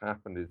things that's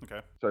happened is,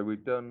 so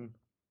we've done,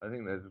 I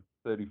think there's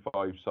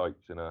 35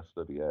 sites in our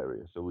study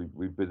area. So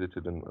we've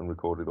visited and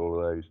recorded all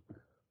of those.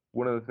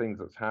 One of the things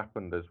that's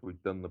happened as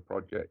we've done the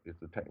project is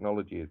the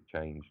technology has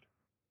changed.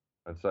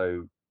 And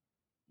so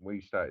we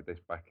started this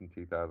back in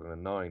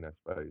 2009, I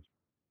suppose.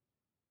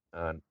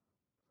 And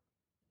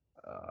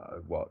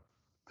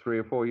 3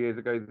 or 4 years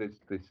ago, this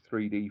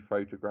 3D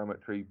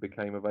photogrammetry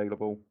became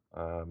available.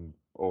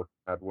 Or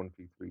had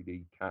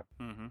 123D cap.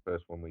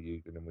 First one we're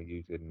using, and we're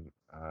using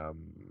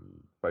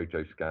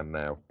PhotoScan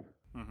now.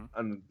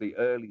 And the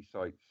early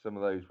sites, some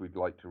of those we'd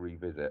like to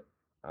revisit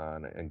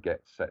and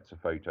get sets of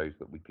photos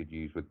that we could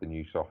use with the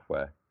new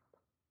software.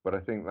 But I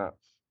think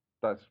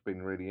that's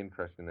been really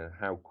interesting in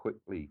how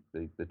quickly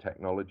the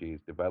technology is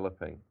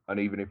developing. And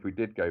even if we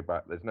did go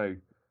back, there's no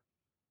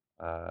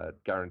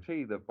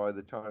guarantee that by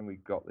the time we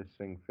got this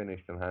thing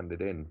finished and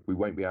handed in, we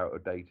won't be out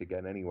of date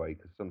again anyway,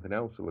 because something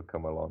else will have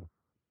come along.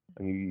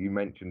 And you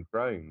mentioned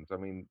drones. I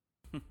mean,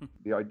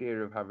 the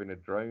idea of having a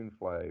drone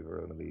fly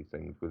over one of these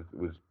things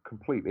was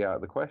completely out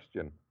of the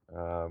question 6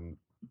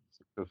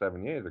 or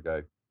 7 years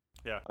ago.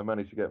 Yeah, I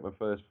managed to get my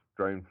first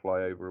drone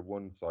fly over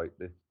one site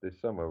this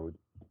summer.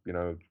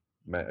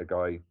 Met a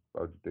guy.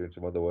 I was doing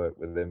some other work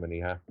with him, and he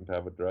happened to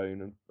have a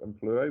drone and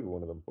flew over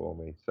one of them for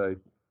me. So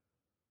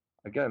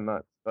again,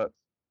 that's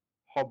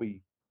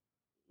hobby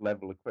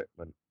level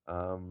equipment.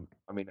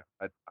 I mean,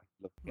 I'd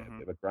love to get a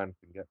bit of a grant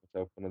and get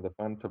myself one of the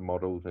Phantom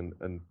models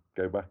and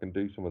go back and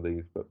do some of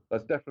these. But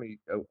that's definitely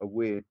a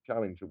weird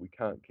challenge that we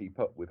can't keep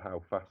up with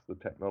how fast the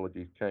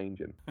technology is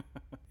changing.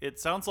 It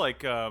sounds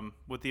like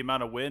with the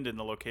amount of wind in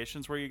the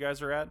locations where you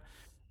guys are at,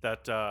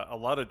 that a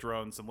lot of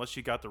drones, unless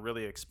you got the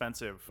really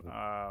expensive,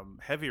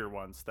 heavier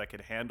ones that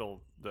could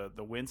handle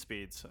the wind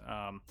speeds,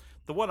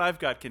 the one I've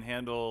got can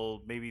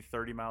handle maybe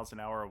 30 miles an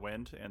hour of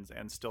wind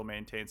and still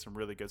maintain some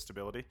really good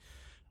stability.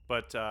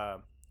 But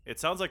it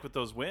sounds like with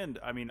those wind,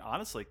 I mean,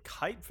 honestly,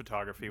 kite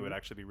photography would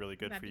actually be really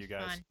good for you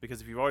guys. Fun.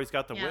 Because if you've always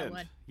got the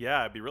wind,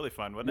 it'd be really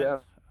fun, wouldn't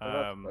it?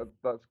 Yeah,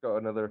 that's got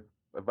another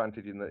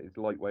advantage in that it's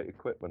lightweight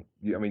equipment.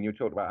 I mean, you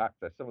talked about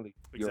access. Some of these,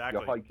 you're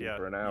hiking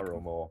for an hour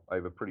or more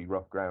over pretty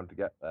rough ground to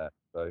get there.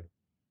 So,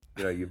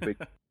 your big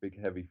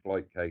heavy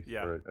flight case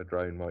for a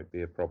drone might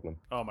be a problem.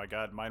 Oh my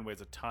God, mine weighs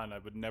a ton. I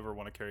would never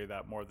want to carry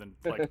that more than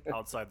like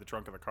outside the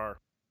trunk of the car.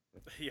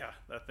 Yeah,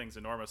 that thing's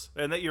enormous.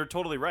 And that you're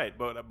totally right.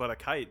 But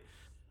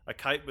a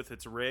kite with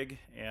its rig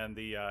and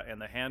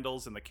the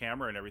handles and the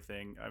camera and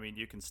everything, I mean,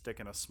 you can stick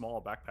in a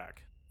small backpack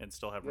and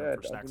still have room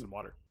for snacks and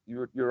water.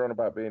 You're on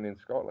about being in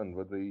Scotland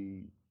with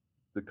the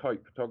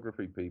kite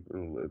photography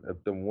people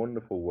have done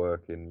wonderful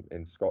work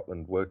in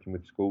Scotland, working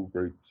with school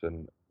groups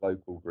and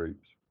local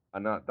groups.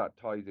 And that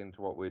ties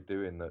into what we're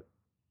doing, that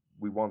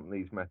we want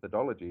these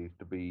methodologies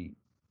to be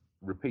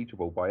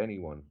repeatable by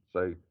anyone.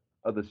 So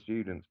other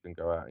students can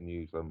go out and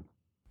use them,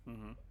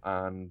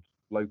 and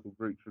local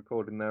groups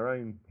recording their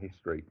own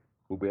history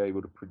will be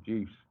able to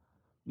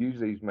use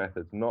these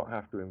methods, not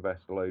have to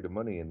invest a load of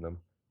money in them,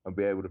 and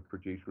be able to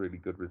produce really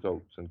good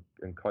results.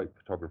 And kite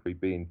photography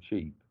being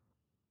cheap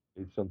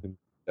is something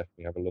we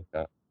definitely have a look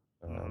at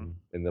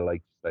in the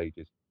later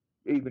stages,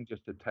 even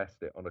just to test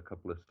it on a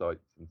couple of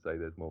sites and say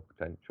there's more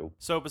potential.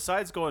 So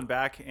besides going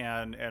back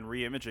and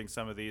re-imaging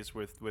some of these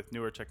with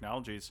newer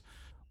technologies,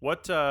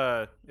 what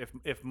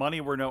if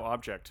money were no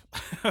object,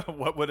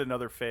 what would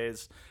another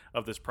phase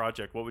of this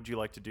project, what would you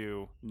like to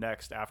do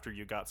next after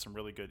you got some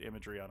really good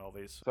imagery on all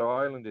these? So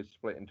Ireland is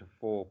split into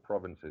 4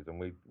 provinces, and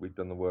we've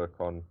done the work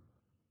on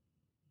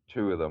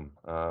 2 of them.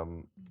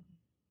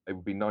 It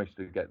would be nice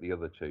to get the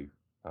other 2,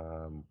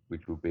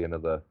 which would be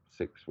another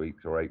 6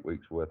 weeks or 8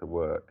 weeks worth of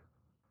work.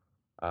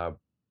 But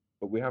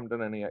we haven't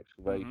done any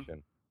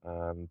excavation.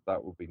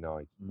 That would be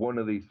nice. One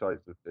of these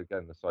sites,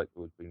 again, the site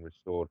that was being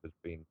restored has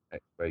been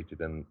excavated,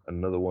 and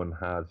another one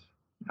has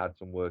had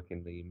some work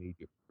in the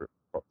immediate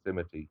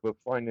proximity. But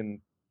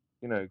finding,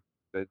 there's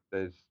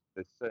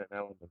certain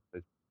elements,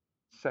 there's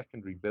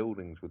secondary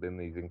buildings within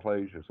these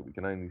enclosures that we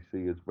can only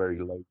see as very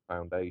low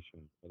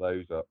foundations for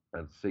those up,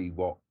 and see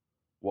what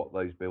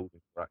those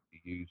buildings are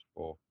actually used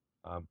for.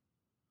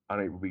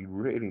 And it would be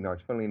really nice.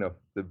 Funnily enough,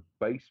 the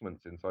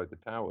basements inside the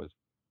towers,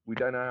 we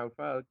don't know how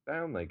far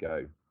down they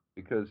go,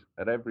 because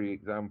at every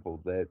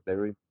example they're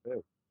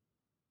inbuilt.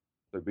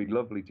 So it'd be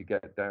lovely to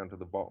get down to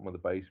the bottom of the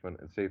basement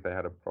and see if they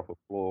had a proper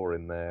floor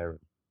in there.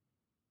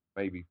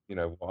 Maybe,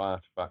 what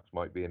artifacts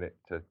might be in it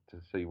to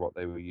see what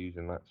they were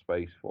using that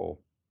space for.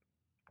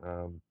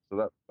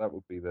 So that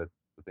would be the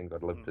things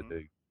I'd love to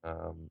do.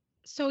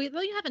 So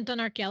though you haven't done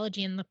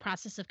archaeology in the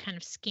process of kind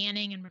of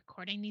scanning and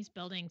recording these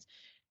buildings,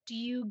 do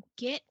you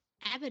get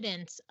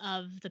evidence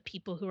of the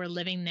people who are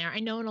living there? I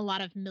know in a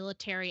lot of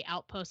military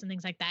outposts and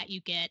things like that,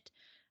 you get,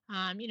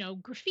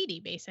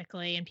 graffiti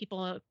basically, and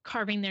people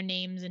carving their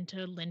names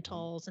into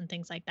lintels and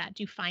things like that.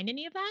 Do you find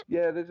any of that?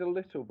 Yeah, there's a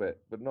little bit,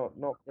 but not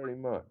very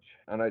much.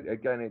 And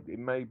again, it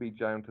may be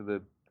down to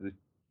the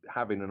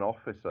having an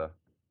officer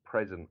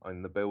present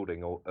in the building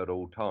at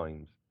all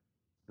times,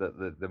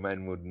 that the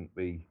men wouldn't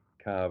be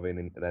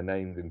carving their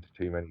names into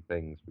too many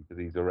things, because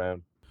he's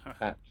around to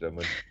catch them.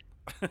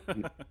 And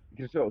you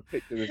can sort of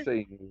picture the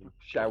scene,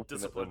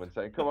 shouting at them and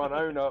saying, "Come on,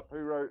 own up, who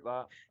wrote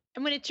that?"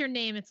 And when it's your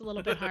name, it's a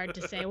little bit hard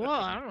to say, well,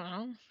 I don't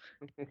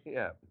know.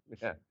 Yeah.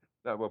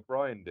 No, well,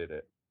 Brian did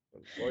it.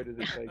 Why does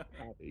it say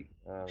Paddy?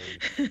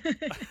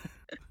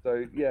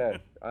 So yeah,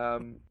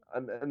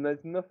 and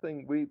there's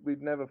nothing,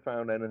 we've never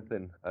found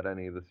anything at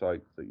any of the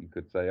sites that you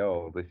could say,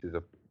 oh, this is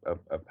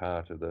a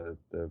part of the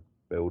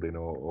building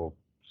or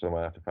some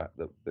artifact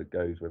that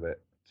goes with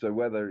it. So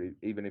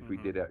even if we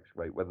did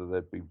excavate, whether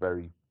there'd be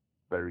very,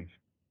 very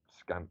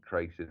scant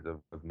traces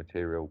of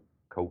material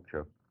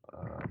culture.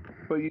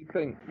 But you'd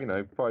think,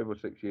 5 or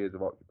 6 years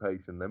of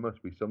occupation, there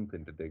must be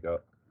something to dig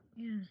up.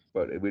 Yeah.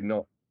 But we're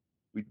not.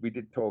 We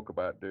did talk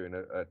about doing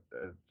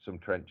some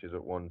trenches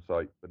at one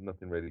site, but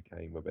nothing really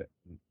came of it.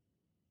 And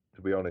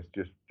to be honest,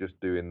 just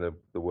doing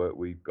the work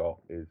we've got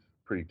is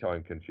pretty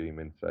time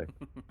consuming. So,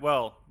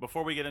 well,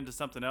 before we get into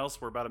something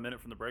else, we're about a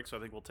minute from the break, so I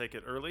think we'll take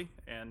it early,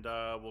 and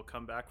we'll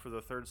come back for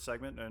the third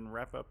segment and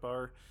wrap up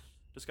our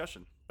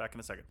discussion. Back in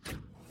a second.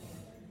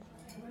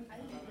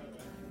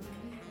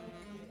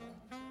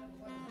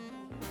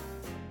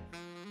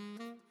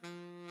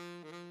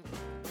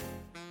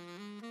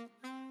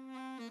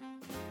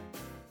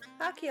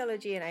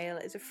 Archaeology and Ale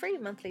is a free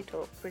monthly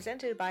talk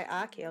presented by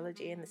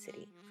Archaeology in the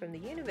City from the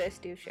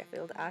University of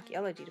Sheffield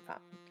Archaeology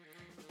Department.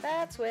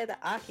 That's where the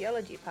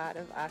archaeology part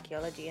of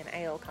Archaeology and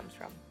Ale comes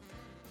from.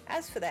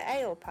 As for the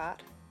ale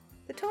part,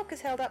 the talk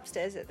is held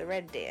upstairs at the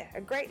Red Deer,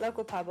 a great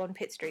local pub on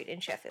Pitt Street in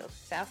Sheffield,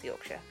 South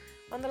Yorkshire,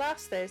 on the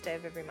last Thursday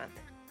of every month.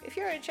 If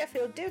you're in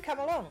Sheffield, do come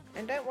along,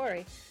 and don't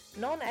worry,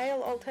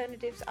 non-ale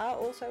alternatives are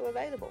also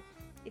available.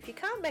 If you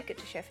can't make it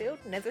to Sheffield,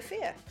 never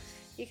fear.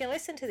 You can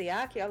listen to the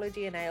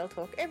Archaeology and Ale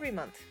talk every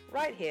month,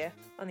 right here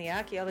on the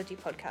Archaeology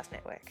Podcast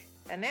Network.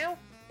 And now,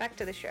 back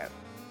to the show.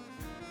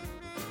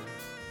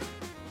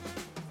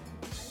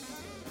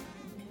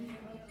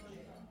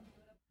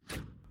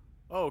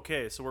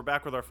 Okay, so we're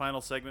back with our final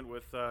segment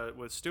with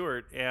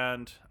Stuart,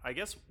 and I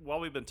guess while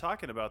we've been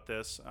talking about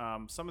this,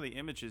 some of the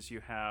images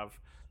you have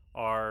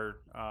are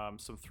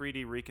some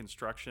 3D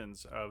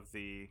reconstructions of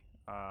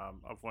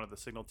of one of the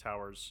signal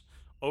towers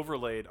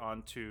overlaid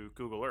onto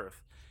Google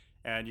Earth.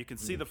 And you can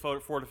see the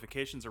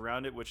fortifications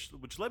around it, which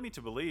led me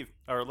to believe,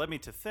 or led me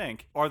to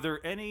think: are there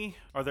any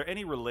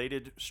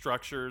related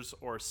structures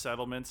or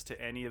settlements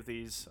to any of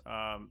these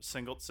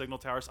signal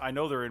towers? I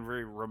know they're in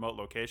very remote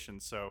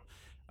locations, so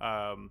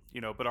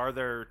but are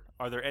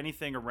there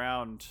anything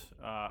around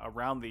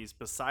these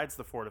besides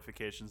the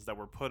fortifications that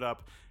were put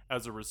up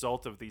as a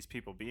result of these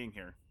people being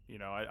here?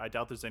 I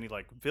doubt there's any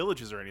like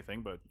villages or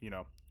anything, but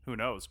who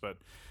knows?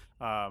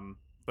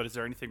 But is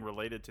there anything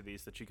related to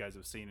these that you guys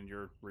have seen in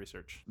your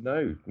research?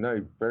 No,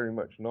 very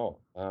much not.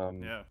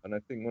 Yeah. And I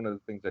think one of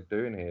the things they're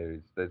doing here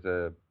is there's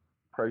a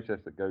process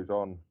that goes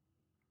on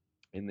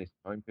in this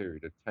time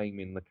period of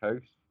taming the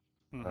coast.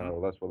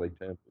 Well, that's what they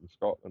term it in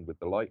Scotland with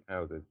the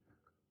lighthouses,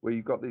 where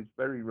you've got these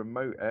very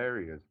remote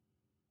areas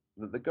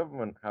that the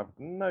government have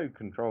no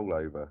control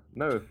over,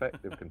 no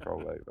effective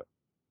control over.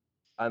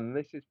 And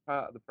this is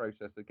part of the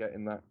process of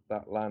getting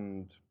that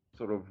land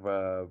sort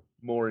of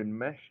more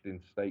enmeshed in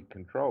state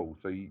control.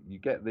 So you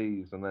get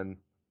these, and then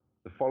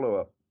the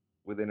follow-up,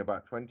 within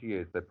about 20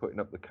 years, they're putting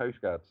up the Coast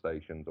Guard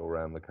stations all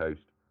around the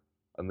coast.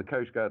 And the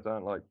Coast Guards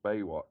aren't like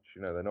Baywatch,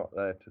 they're not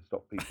there to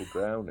stop people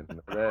drowning.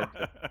 They're there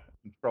to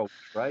control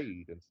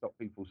trade and stop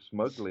people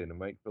smuggling and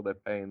make sure they're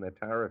paying their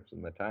tariffs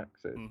and their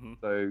taxes.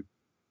 So,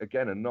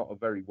 again, not a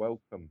very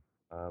welcome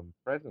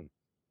presence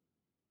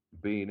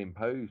being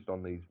imposed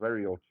on these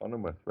very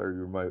autonomous, very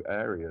remote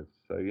areas.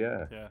 So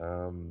yeah.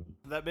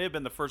 That may have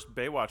been the first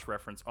Baywatch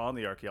reference on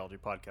the Archaeology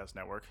Podcast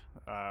Network.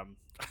 I'm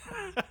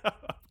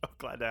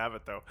glad to have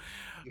it though.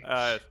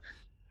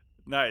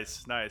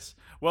 Nice.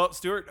 Well,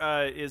 Stuart,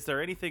 is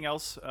there anything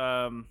else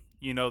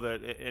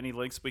that any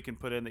links we can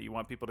put in that you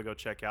want people to go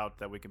check out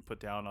that we can put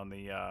down on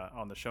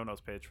the show notes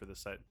page for this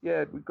site?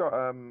 Yeah, we've got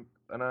an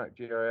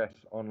ArcGIS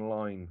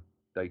online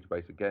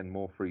database, again,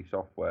 more free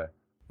software.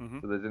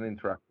 So there's an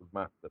interactive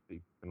map that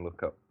people can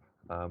look up,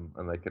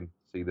 and they can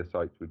see the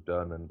sites we've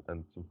done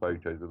and some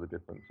photos of the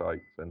different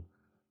sites. And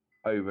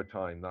over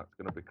time, that's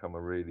going to become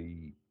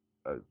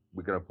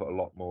we're going to put a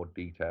lot more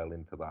detail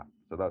into that.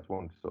 So that's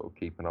one to sort of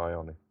keep an eye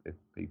on if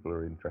people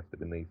are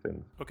interested in these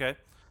things. Okay.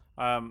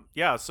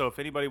 So if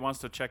anybody wants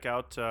to check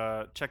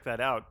that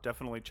out,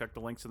 definitely check the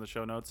links in the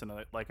show notes. And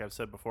like I've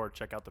said before,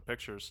 check out the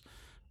pictures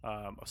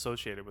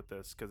associated with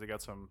this, because they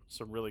got some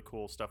really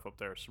cool stuff up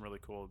there, some really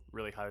cool,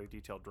 really highly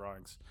detailed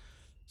drawings.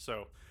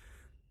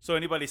 So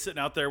anybody sitting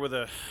out there with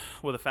a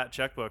fat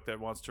checkbook that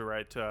wants to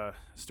write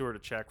Stuart a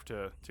check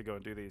to go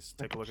and do these,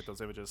 take a look at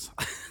those images.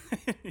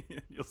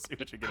 You'll see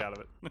what you get out of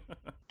it.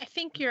 I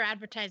think you're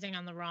advertising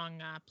on the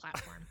wrong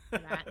platform for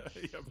that.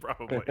 Yeah,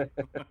 probably.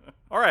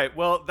 All right.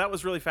 Well, that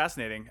was really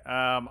fascinating.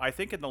 I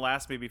think in the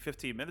last maybe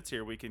 15 minutes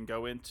here, we can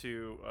go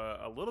into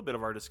a little bit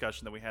of our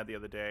discussion that we had the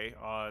other day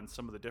on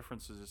some of the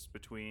differences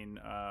between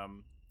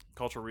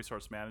cultural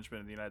resource management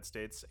in the United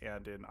States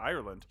and in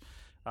Ireland.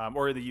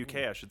 Or in the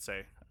UK, I should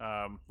say,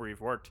 where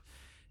you've worked.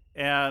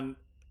 And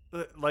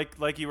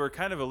like you were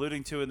kind of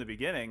alluding to in the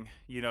beginning,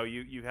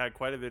 you had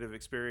quite a bit of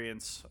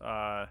experience,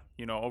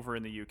 over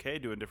in the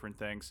UK doing different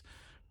things.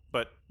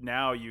 But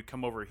now you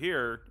come over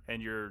here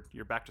and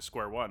you're back to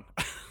square one.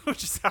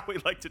 which is how we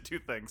like to do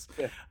things.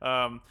 Yeah.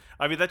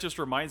 I mean, that just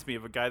reminds me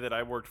of a guy that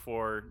I worked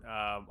for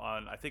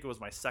on, I think it was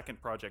my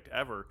second project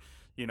ever.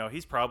 You know,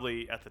 he's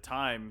probably at the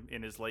time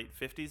in his late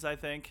 50s, I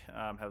think,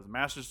 has a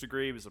master's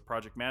degree. He was a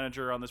project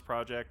manager on this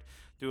project,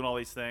 doing all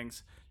these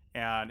things.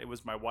 And it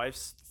was my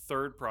wife's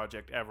third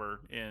project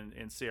ever in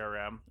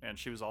CRM, and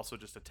she was also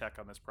just a tech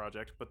on this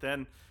project. But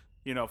then,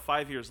 you know,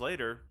 5 years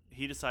later,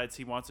 he decides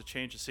he wants to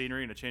change the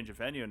scenery and a change of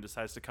venue and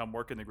decides to come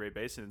work in the Great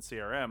Basin in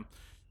CRM.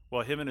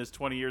 Well, him and his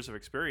 20 years of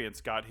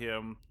experience got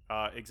him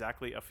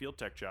exactly a field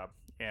tech job.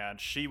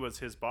 And she was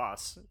his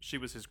boss. She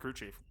was his crew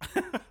chief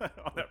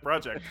on that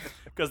project.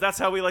 Because that's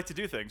how we like to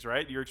do things,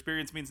 right? Your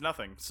experience means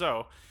nothing.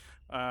 So,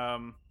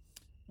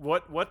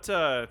 what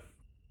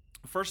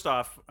first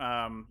off,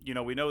 you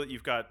know, we know that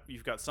you've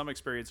got some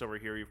experience over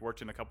here. You've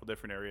worked in a couple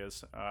different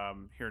areas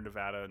here in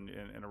Nevada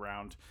and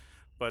around.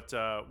 But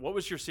what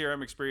was your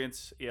CRM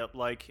experience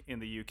like in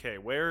the UK?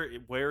 Where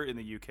in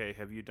the UK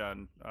have you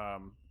done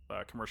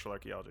commercial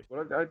archaeology?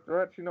 Well, I've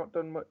actually not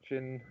done much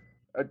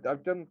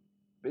I've done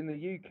in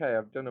the UK.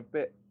 I've done a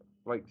bit,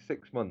 like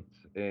 6 months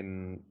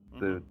in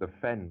the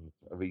fens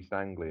of East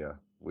Anglia,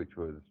 which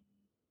was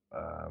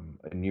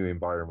a new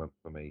environment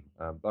for me.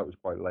 That was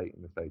quite late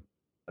in the stage.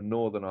 And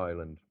Northern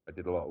Ireland, I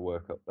did a lot of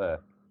work up there.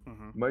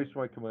 Most of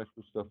my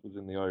commercial stuff was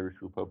in the Irish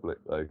Republic,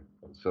 though.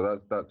 So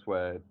that's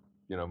where,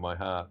 you know, my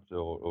heart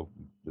or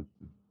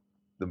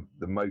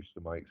the most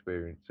of my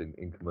experience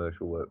in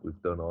commercial work was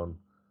done on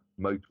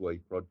motorway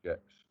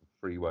projects,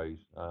 freeways,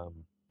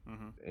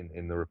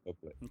 in the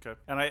Republic. Okay.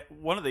 And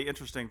one of the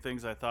interesting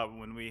things I thought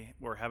when we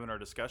were having our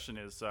discussion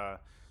is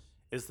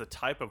the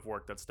type of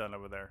work that's done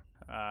over there,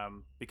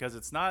 because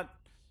it's not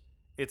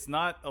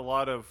a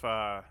lot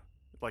of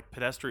like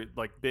pedestrian,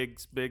 like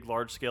big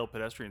large scale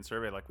pedestrian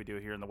survey like we do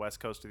here in the west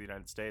coast of the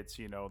United States.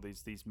 You know,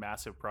 these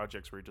massive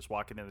projects where you're just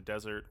walking in the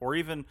desert, or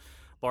even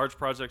large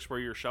projects where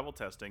you're shovel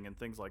testing and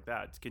things like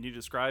that. Can you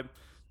describe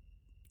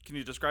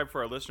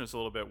for our listeners a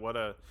little bit what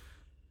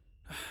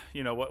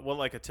what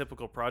like a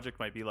typical project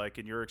might be like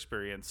in your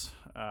experience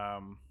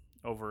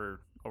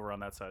over on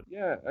that side?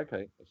 Yeah.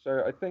 Okay.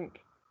 So I think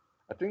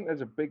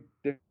there's a big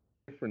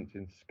difference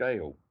in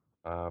scale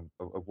of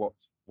what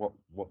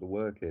the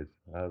work is.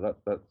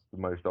 That's the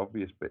most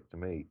obvious bit to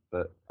me.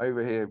 That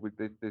over here with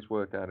this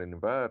work out in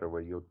Nevada,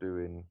 where you're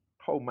doing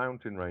whole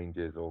mountain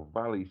ranges or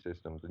valley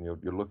systems, and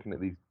you're looking at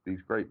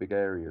these great big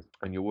areas,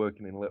 and you're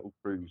working in little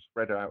crews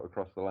spread out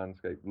across the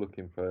landscape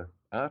looking for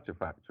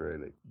artifacts.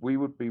 Really, we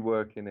would be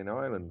working in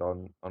Ireland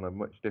on a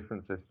much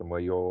different system where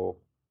you're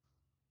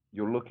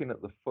looking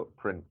at the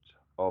footprint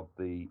of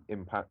the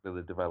impact of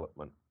the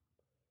development.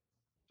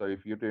 So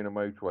if you're doing a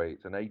motorway,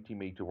 it's an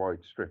 80-meter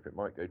wide strip. It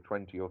might go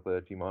 20 or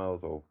 30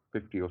 miles or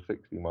 50 or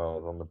 60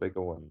 miles on the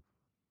bigger ones,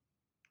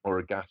 or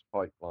a gas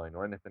pipeline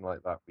or anything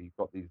like that, where you've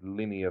got these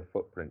linear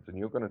footprints, and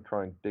you're going to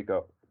try and dig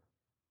up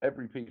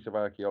every piece of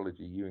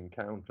archaeology you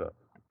encounter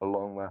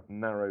along that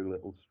narrow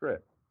little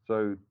strip.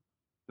 So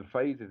the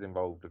phases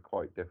involved are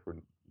quite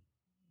different.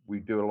 We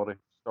do a lot of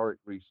historic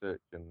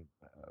research and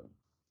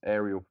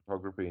aerial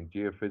photography and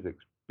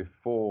geophysics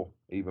before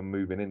even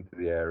moving into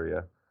the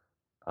area.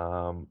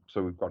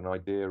 So we've got an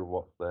idea of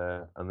what's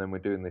there, and then we're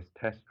doing this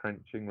test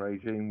trenching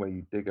regime where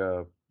you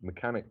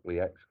mechanically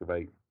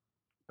excavate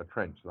a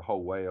trench the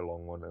whole way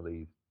along one of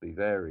these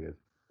areas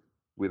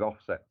with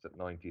offsets at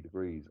 90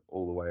 degrees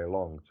all the way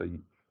along. So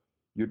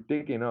you're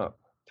digging up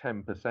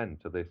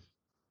 10% of this,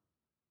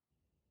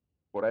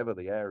 whatever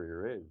the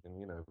area is,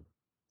 and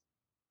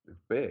it's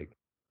big.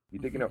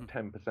 You're digging up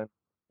 10%,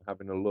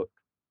 having a look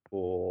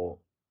for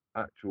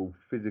actual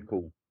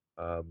physical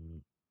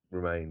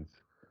remains.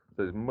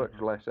 There's much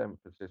less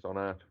emphasis on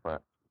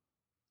artifacts.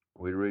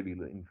 We're really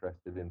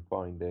interested in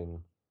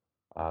finding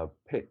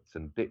pits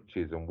and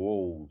ditches and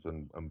walls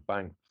and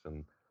banks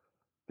and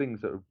things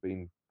that have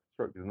been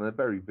constructed, and they're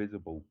very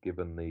visible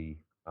given the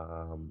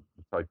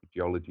type of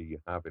geology you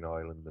have in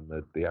Ireland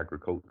and the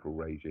agricultural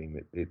regime.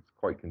 It's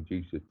quite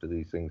conducive to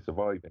these things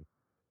surviving.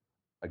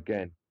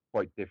 Again,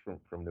 quite different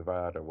from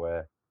Nevada,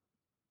 where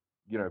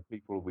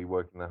people will be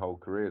working their whole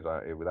careers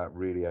out here without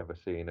really ever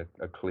seeing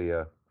a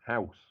clear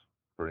house,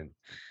 for instance.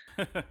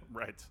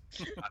 Right.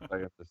 As I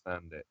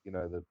understand it,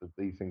 that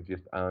these things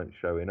just aren't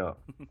showing up.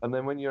 And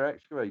then when you're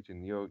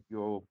excavating,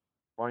 you're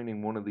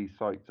finding one of these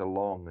sites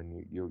along,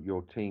 and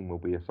your team will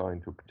be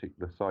assigned to a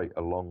particular site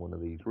along one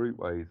of these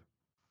routeways.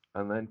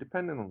 And then,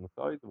 depending on the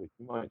size of it,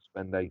 you might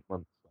spend 8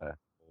 months there,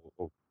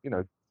 or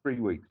 3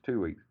 weeks, 2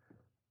 weeks,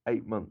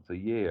 8 months, a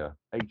year,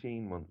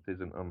 18 months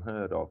isn't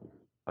unheard of.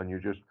 And you're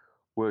just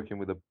working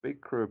with a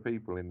big crew of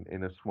people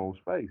in a small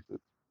space.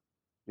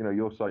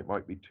 Your site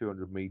might be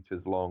 200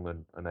 meters long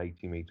and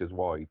 80 meters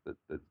wide.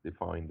 That's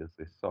defined as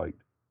this site,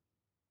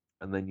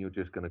 and then you're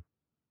just going to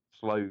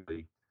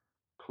slowly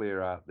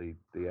clear out the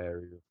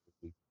area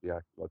of the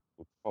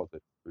archaeological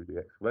deposit through the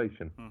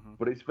excavation.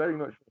 But it's very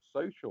much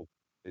social,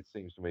 it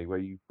seems to me, where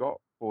you've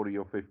got 40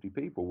 or 50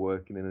 people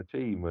working in a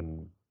team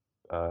and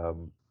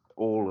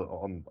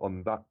all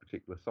on that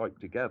particular site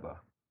together,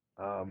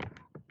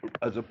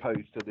 as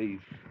opposed to these.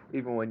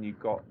 Even when you've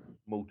got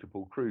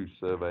multiple crews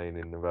surveying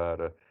in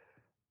Nevada,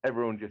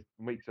 everyone just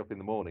meets up in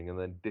the morning and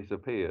then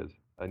disappears,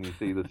 and you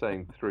see the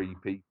same 3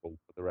 people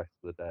for the rest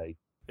of the day.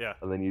 Yeah.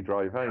 And then you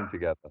drive home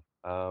together.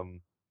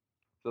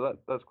 So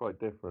that's quite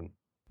different.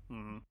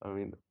 Mm-hmm. I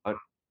mean, I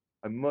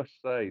must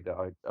say that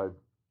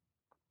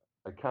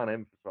I can't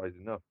emphasize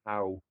enough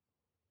how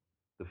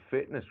the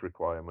fitness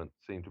requirements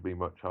seem to be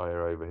much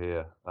higher over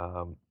here.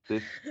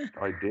 This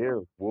idea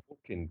of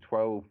walking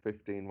 12,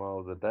 15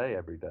 miles a day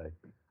every day,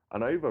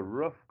 and over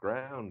rough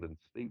ground and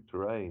steep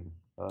terrain.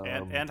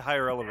 And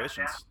higher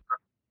elevations.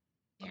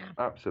 Yeah.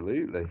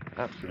 Absolutely.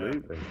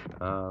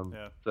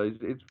 Yeah. So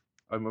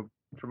I'm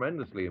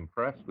tremendously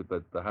impressed with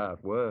the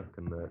hard work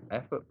and the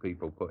effort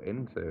people put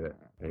into it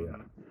here.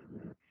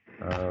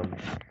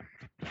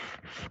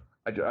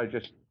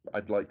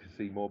 I'd like to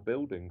see more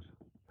buildings.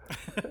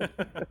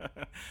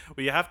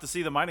 Well, you have to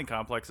see the mining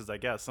complexes, I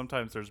guess.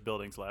 Sometimes there's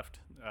buildings left,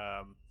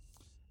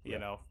 you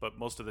know, but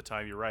most of the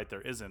time you're right,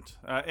 there isn't.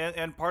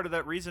 And part of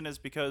that reason is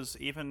because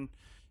even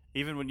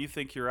when you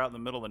think you're out in the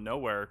middle of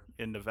nowhere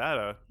in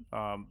Nevada,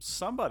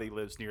 somebody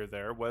lives near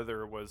there,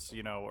 whether it was,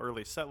 you know,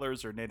 early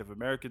settlers or Native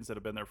Americans that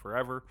have been there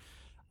forever.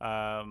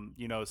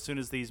 You know, as soon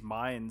as these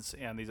mines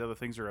and these other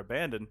things are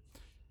abandoned,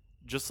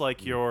 just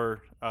like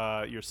your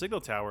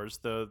signal towers,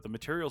 the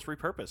material's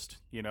repurposed.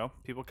 You know,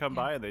 people come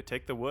by and they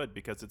take the wood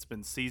because it's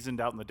been seasoned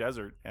out in the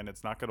desert and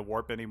it's not going to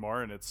warp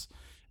anymore, and it's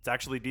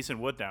actually decent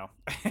wood now,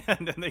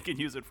 and then they can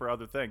use it for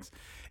other things.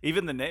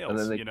 Even the nails, and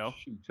then they you know,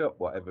 shoot up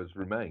whatever's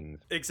remains.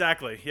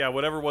 Exactly. Yeah,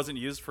 whatever wasn't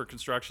used for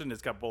construction,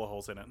 it's got bullet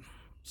holes in it.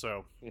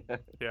 So,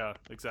 yeah,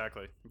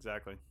 exactly.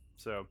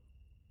 So,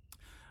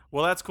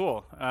 well, that's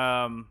cool.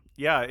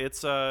 Yeah,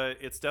 it's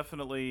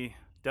definitely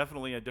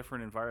a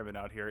different environment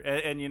out here.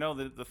 And you know,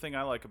 the thing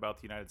I like about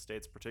the United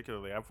States,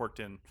 particularly, I've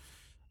worked in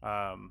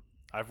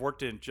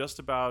just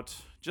about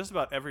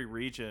every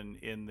region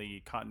in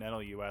the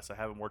continental U.S. I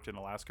haven't worked in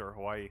Alaska or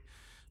Hawaii,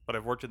 but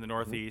I've worked in the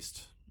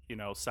Northeast, you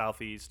know,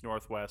 Southeast,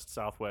 Northwest,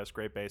 Southwest,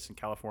 Great Basin,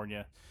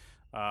 California,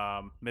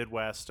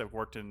 Midwest. I've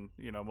worked in,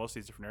 you know, most of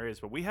these different areas,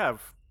 but we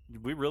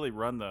really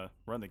run the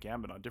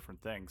gambit on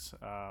different things,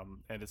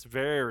 and it's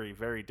very,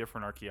 very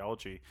different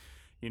archaeology.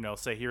 You know,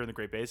 say here in the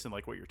Great Basin,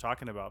 like what you're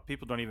talking about,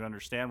 people don't even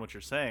understand what you're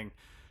saying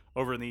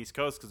over in the East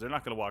Coast because they're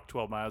not going to walk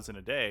 12 miles in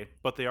a day,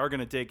 but they are going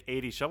to dig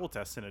 80 shovel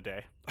tests in a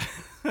day.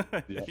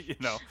 You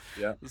know,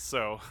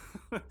 so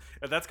and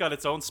that's got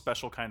its own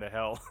special kind of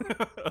hell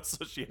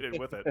associated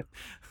with it.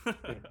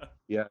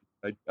 Yeah,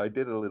 I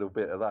did a little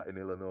bit of that in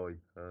Illinois,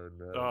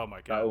 and oh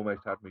my God, that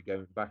almost had me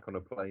going back on a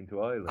plane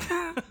to Ireland.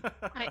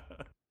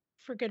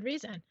 For good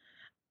reason.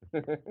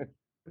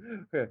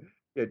 Yeah,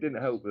 it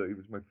didn't help that it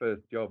was my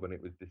first job and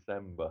it was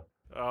December.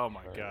 Oh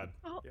my God.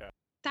 Oh, yeah.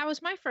 That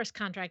was my first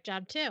contract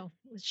job too.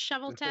 It was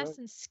shovel tests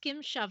and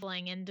skim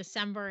shoveling in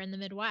December in the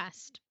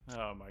Midwest.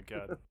 Oh my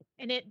God.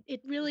 And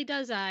it really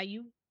does.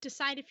 You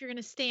decide if you're going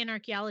to stay in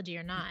archaeology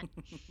or not.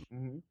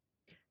 Mm-hmm.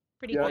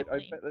 Pretty I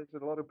quickly. bet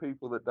there's a lot of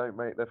people that don't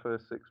make their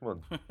first 6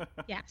 months.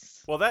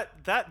 Yes. Well,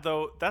 that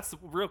though, that's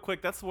real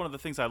quick. That's one of the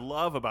things I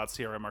love about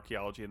CRM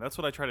archaeology, and that's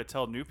what I try to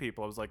tell new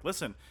people. I was like,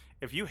 listen,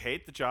 if you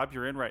hate the job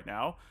you're in right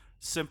now,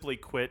 simply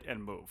quit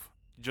and move.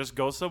 Just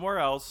go somewhere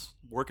else,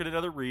 work in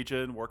another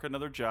region, work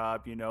another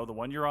job. You know, the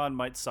one you're on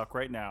might suck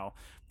right now,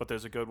 but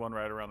there's a good one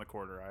right around the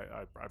corner.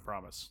 I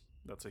promise.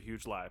 That's a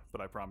huge lie,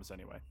 but I promise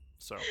anyway.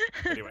 So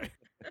anyway.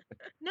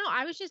 No,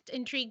 I was just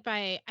intrigued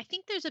by, I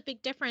think there's a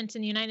big difference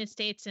in the United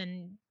States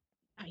and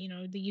you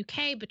know, the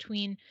UK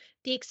between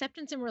the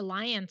acceptance and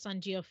reliance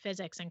on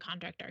geophysics and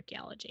contract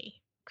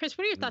archaeology. Chris,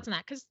 what are your thoughts on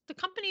that? Because the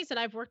companies that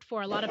I've worked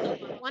for, a lot of them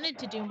wanted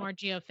to do more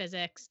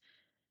geophysics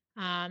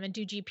and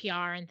do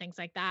GPR and things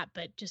like that,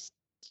 but just,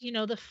 you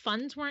know, the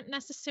funds weren't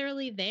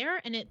necessarily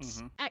there, and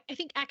it's I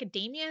think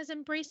academia has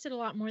embraced it a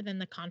lot more than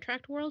the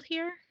contract world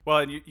here. Well,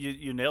 and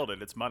you nailed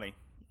it. It's money.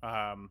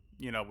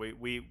 You know,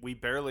 we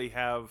barely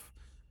have,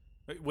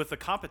 with the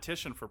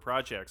competition for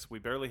projects, we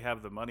barely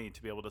have the money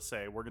to be able to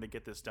say we're going to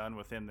get this done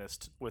within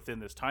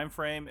this time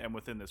frame and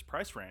within this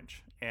price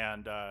range.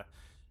 And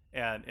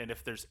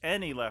if there's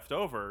any left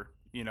over,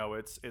 you know,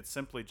 it's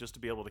simply just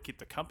to be able to keep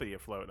the company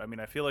afloat. I mean,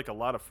 I feel like a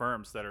lot of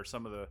firms that are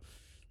some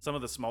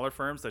of the smaller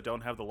firms that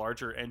don't have the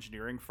larger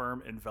engineering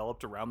firm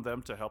enveloped around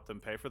them to help them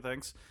pay for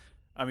things.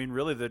 I mean,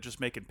 really, they're just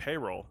making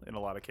payroll in a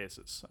lot of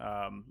cases.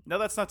 Now,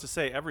 that's not to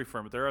say every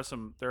firm, but there are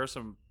some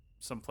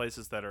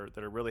places that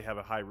really have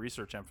a high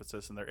research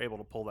emphasis, and they're able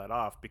to pull that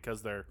off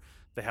because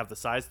they have the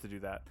size to do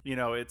that. You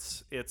know,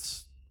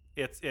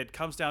 it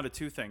comes down to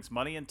two things: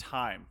 money and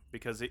time.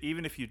 Because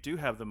even if you do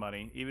have the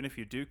money, even if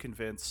you do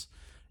convince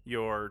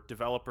your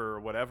developer or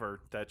whatever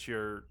that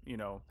you're, you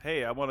know,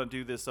 hey, I want to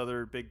do this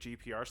other big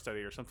GPR study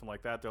or something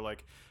like that, they're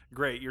like,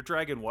 great, you're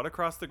dragging what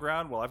across the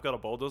ground? Well, I've got a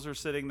bulldozer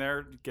sitting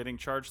there getting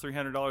charged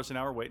 $300 an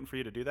hour waiting for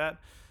you to do that.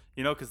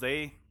 You know, because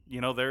they, you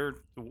know,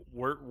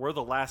 we're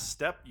the last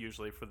step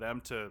usually for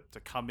them to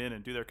come in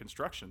and do their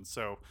construction.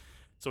 So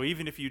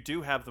even if you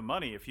do have the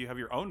money, if you have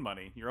your own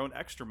money, your own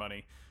extra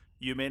money,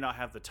 you may not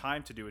have the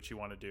time to do what you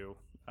want to do,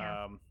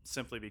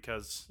 simply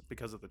because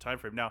of the time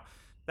frame. Now,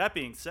 That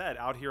being said,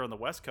 out here on the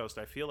West Coast,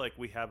 I feel like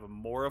we have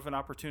more of an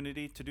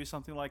opportunity to do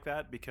something like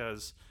that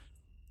because,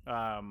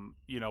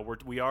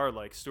 we are,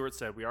 like Stuart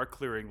said, we are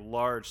clearing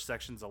large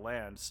sections of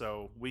land,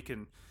 so we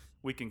can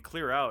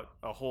clear out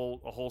a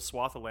whole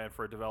swath of land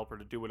for a developer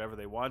to do whatever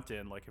they want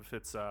in, like if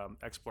it's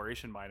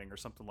exploration mining or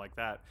something like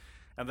that.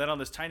 And then on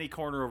this tiny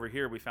corner over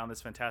here, we found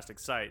this fantastic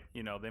site.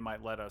 They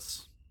might let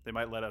us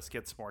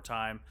get some more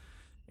time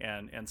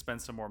and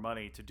spend some more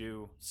money to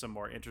do some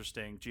more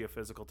interesting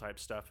geophysical type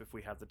stuff if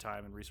we have the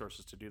time and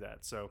resources to do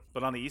that. So,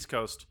 but on the East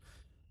Coast,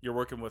 you're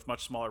working with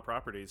much smaller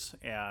properties,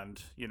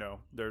 and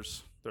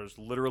there's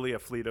literally a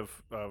fleet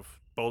of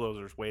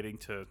bulldozers waiting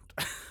to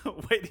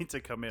waiting to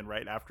come in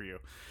right after you.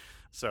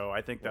 So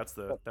I think that's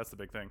the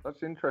big thing.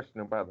 That's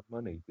interesting about the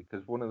money,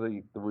 because one of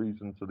the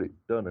reasons that it's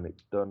done, and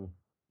it's done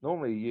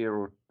normally a year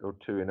or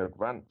two in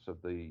advance of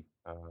the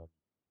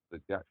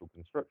actual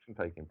construction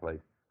taking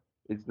place,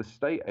 is the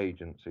state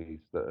agencies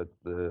that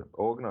are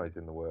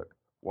organising the work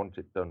want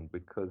it done,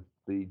 because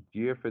the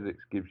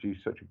geophysics gives you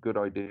such a good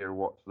idea of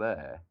what's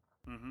there.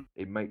 Mm-hmm.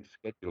 It makes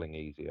scheduling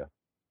easier.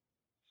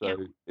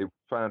 So it was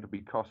found to be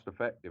cost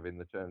effective in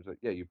the terms that,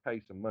 you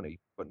pay some money,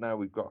 but now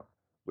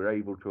we're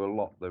able to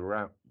allot the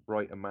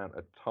right amount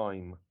of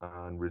time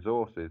and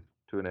resources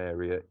to an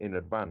area in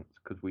advance,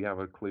 because we have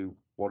a clue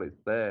what it's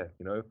there,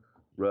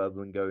 rather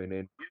than going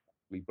in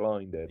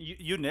blinded.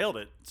 You nailed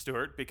it,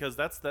 Stuart, because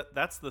that's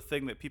the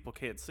thing that people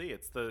can't see.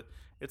 It's the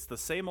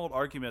same old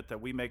argument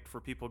that we make for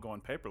people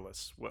going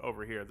paperless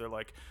over here. They're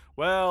like,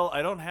 well,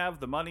 I don't have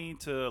the money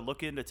to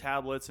look into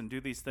tablets and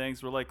do these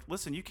things. We're like,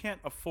 listen, you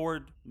can't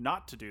afford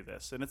not to do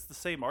this. And it's the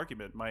same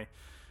argument. My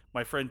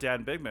friend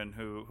Dan Bigman,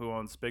 who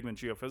owns Bigman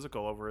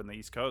Geophysical over in the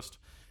East Coast,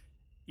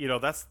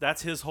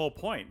 that's his whole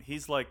point.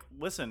 He's like,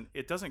 listen,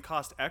 it doesn't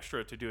cost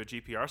extra to do a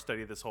GPR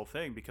study of this whole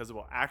thing, because it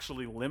will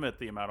actually limit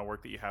the amount of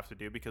work that you have to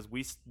do, because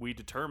we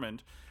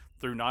determined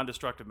through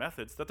non-destructive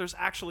methods that there's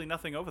actually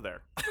nothing over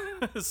there.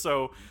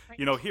 So,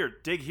 here,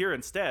 dig here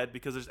instead,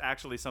 because there's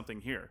actually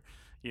something here,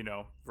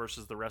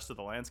 versus the rest of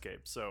the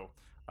landscape. So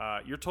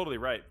you're totally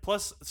right.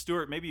 Plus,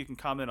 Stuart, maybe you can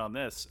comment on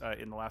this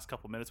in the last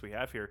couple minutes we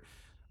have here.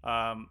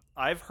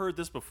 I've heard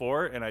this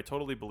before, and I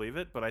totally believe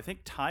it, but I think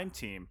Time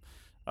Team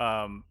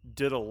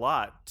did a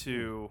lot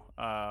to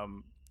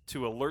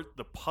alert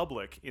the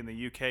public in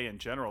the UK in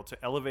general, to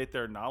elevate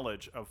their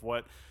knowledge of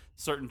what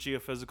certain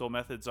geophysical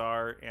methods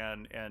are,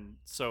 and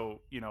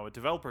so a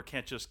developer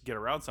can't just get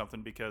around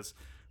something, because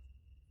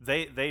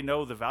they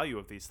know the value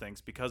of these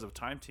things because of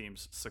Time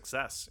Team's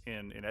success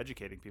in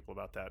educating people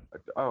about that.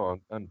 Oh,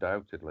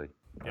 undoubtedly.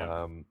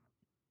 Yeah.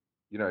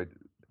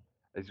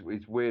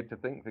 It's weird to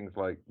think things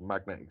like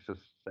magnetic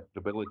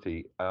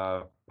susceptibility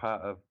are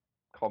part of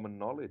common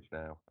knowledge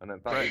now, and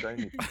that is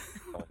only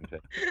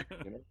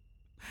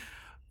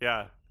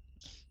Yeah,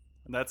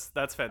 and that's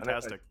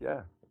fantastic.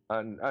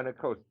 And of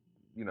course,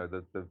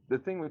 the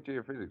thing with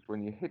geophysics,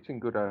 when you're hitting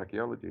good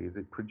archaeology, is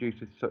it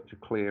produces such a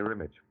clear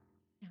image,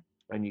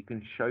 and you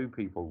can show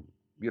people,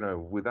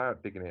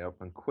 without digging it up,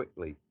 and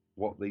quickly,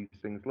 what these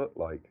things look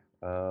like.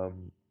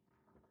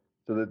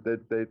 So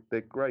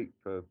they're great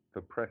for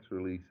press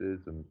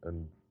releases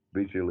and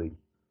visually.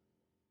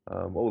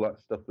 All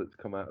that stuff that's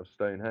come out of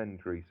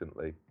Stonehenge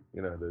recently,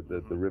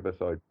 the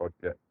Riverside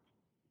project,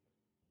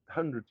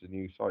 hundreds of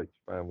new sites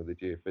found with the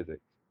geophysics,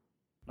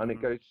 and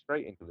it goes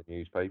straight into the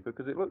newspaper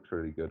because it looks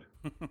really good.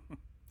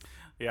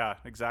 Yeah,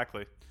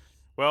 exactly.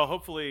 Well,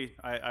 hopefully,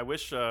 I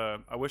wish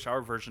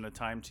our version of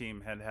Time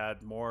Team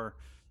had more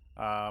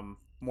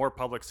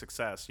public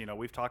success.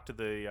 We've talked on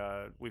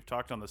the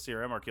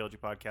CRM Archaeology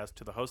podcast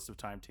to the hosts of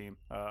Time Team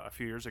a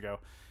few years ago,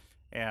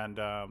 and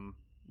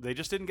they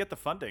just didn't get the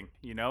funding,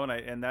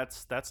 and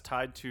that's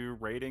tied to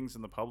ratings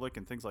in the public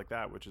and things like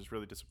that, which is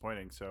really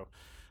disappointing. So,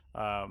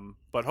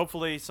 but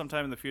hopefully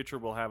sometime in the future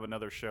we'll have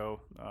another show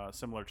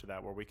similar to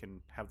that, where we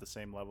can have the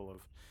same level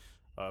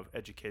of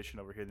education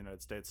over here in the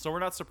United States. So we're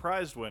not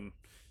surprised when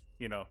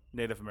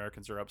Native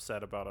Americans are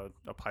upset about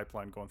a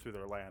pipeline going through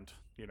their land.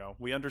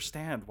 We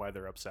understand why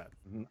they're upset.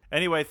 Mm-hmm.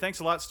 Anyway, thanks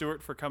a lot,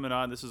 Stuart, for coming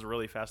on. This is a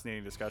really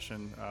fascinating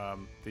discussion.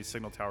 These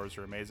signal towers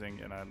are amazing,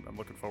 and I'm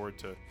looking forward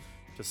to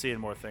seeing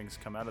more things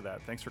come out of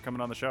that. Thanks for coming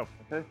on the show.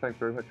 Okay, thanks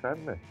very much for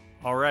having me.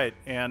 All right,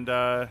 and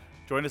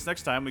join us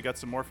next time. We got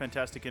some more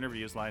fantastic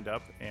interviews lined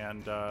up,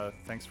 and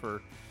thanks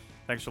for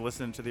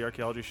listening to the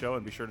Archaeology Show,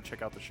 and be sure to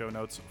check out the show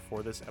notes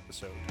for this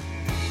episode.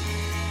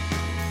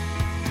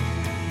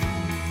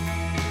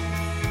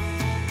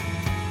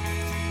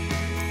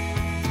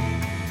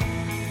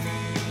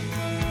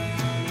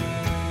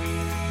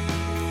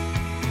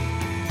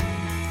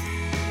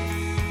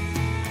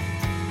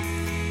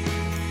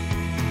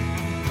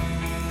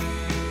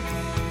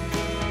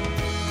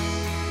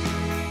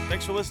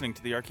 Thanks for listening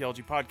to the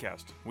Archaeology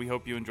Podcast. We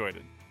hope you enjoyed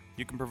it.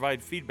 You can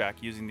provide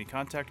feedback using the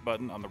contact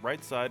button on the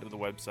right side of the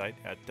website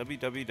at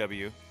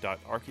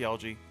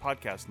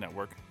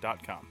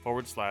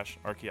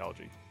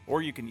www.archaeologypodcastnetwork.com/archaeology.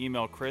 Or you can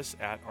email Chris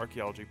at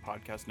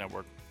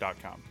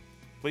archaeologypodcastnetwork.com.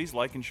 Please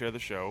like and share the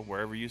show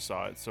wherever you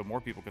saw it, so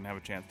more people can have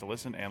a chance to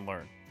listen and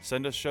learn.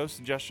 Send us show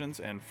suggestions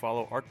and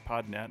follow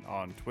ArcPodNet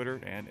on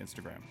Twitter and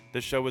Instagram.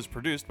 This show is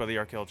produced by the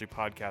Archaeology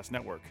Podcast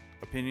Network.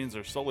 Opinions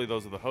are solely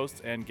those of the hosts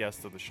and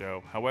guests of the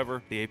show.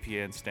 However, the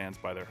APN stands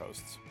by their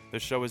hosts.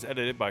 This show is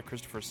edited by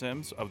Christopher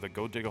Sims of the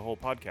Go Dig a Hole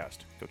podcast.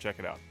 Go check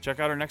it out. Check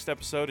out our next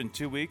episode in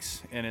 2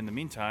 weeks, and in the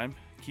meantime,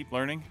 keep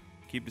learning,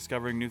 keep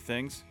discovering new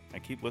things,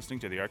 and keep listening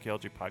to the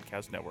Archaeology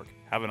Podcast Network.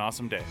 Have an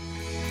awesome day.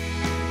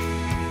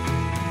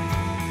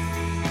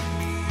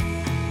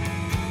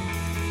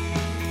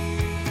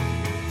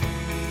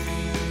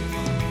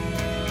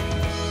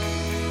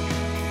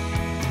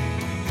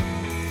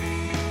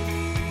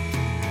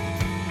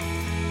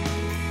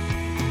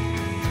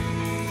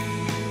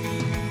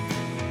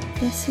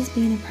 This has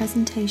been a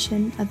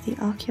presentation of the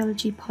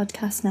Archaeology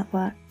Podcast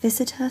Network.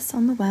 Visit us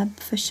on the web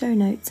for show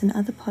notes and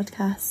other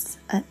podcasts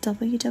at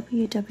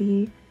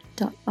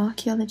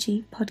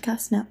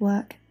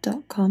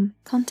www.archaeologypodcastnetwork.com.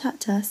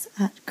 Contact us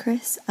at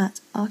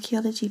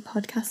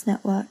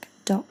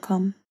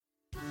chris@archaeologypodcastnetwork.com.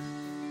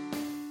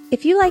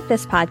 If you like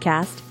this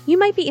podcast, you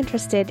might be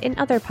interested in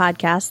other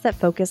podcasts that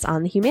focus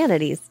on the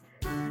humanities.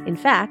 In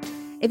fact,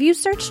 if you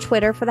search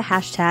Twitter for the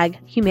hashtag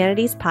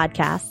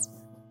 #Humanities_Podcasts,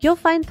 you'll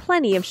find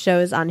plenty of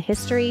shows on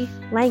history,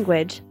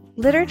 language,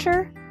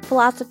 literature,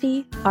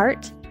 philosophy,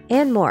 art,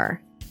 and more.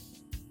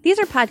 These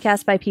are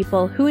podcasts by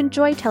people who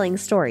enjoy telling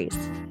stories,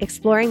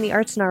 exploring the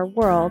arts in our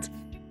world,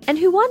 and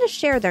who want to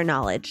share their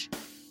knowledge.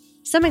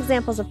 Some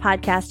examples of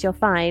podcasts you'll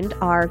find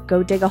are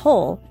Go Dig a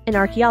Hole, an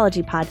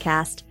archaeology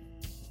podcast,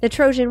 the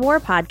Trojan War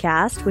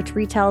podcast, which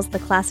retells the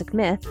classic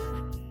myth,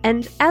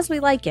 and As We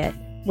Like It,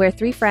 where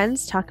three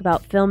friends talk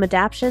about film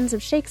adaptations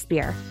of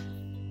Shakespeare.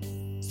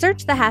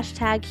 Search the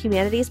hashtag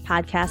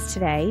 #Humanities_Podcast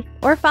today,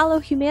 or follow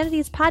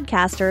Humanities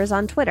Podcasters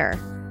on Twitter.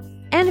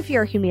 And if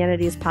you're a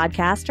Humanities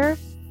podcaster,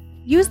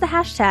 use the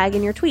hashtag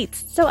in your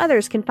tweets so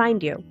others can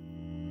find you.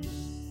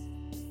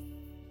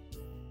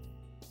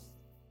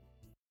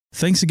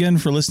 Thanks again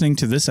for listening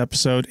to this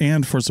episode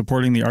and for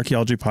supporting the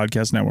Archaeology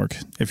Podcast Network.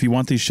 If you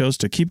want these shows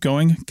to keep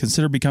going,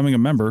 consider becoming a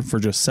member for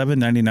just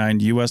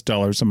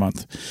 $7.99 a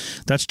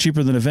month. That's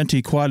cheaper than a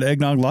venti quad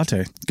eggnog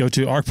latte. Go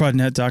to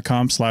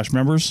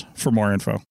arcpodnet.com/members for more info.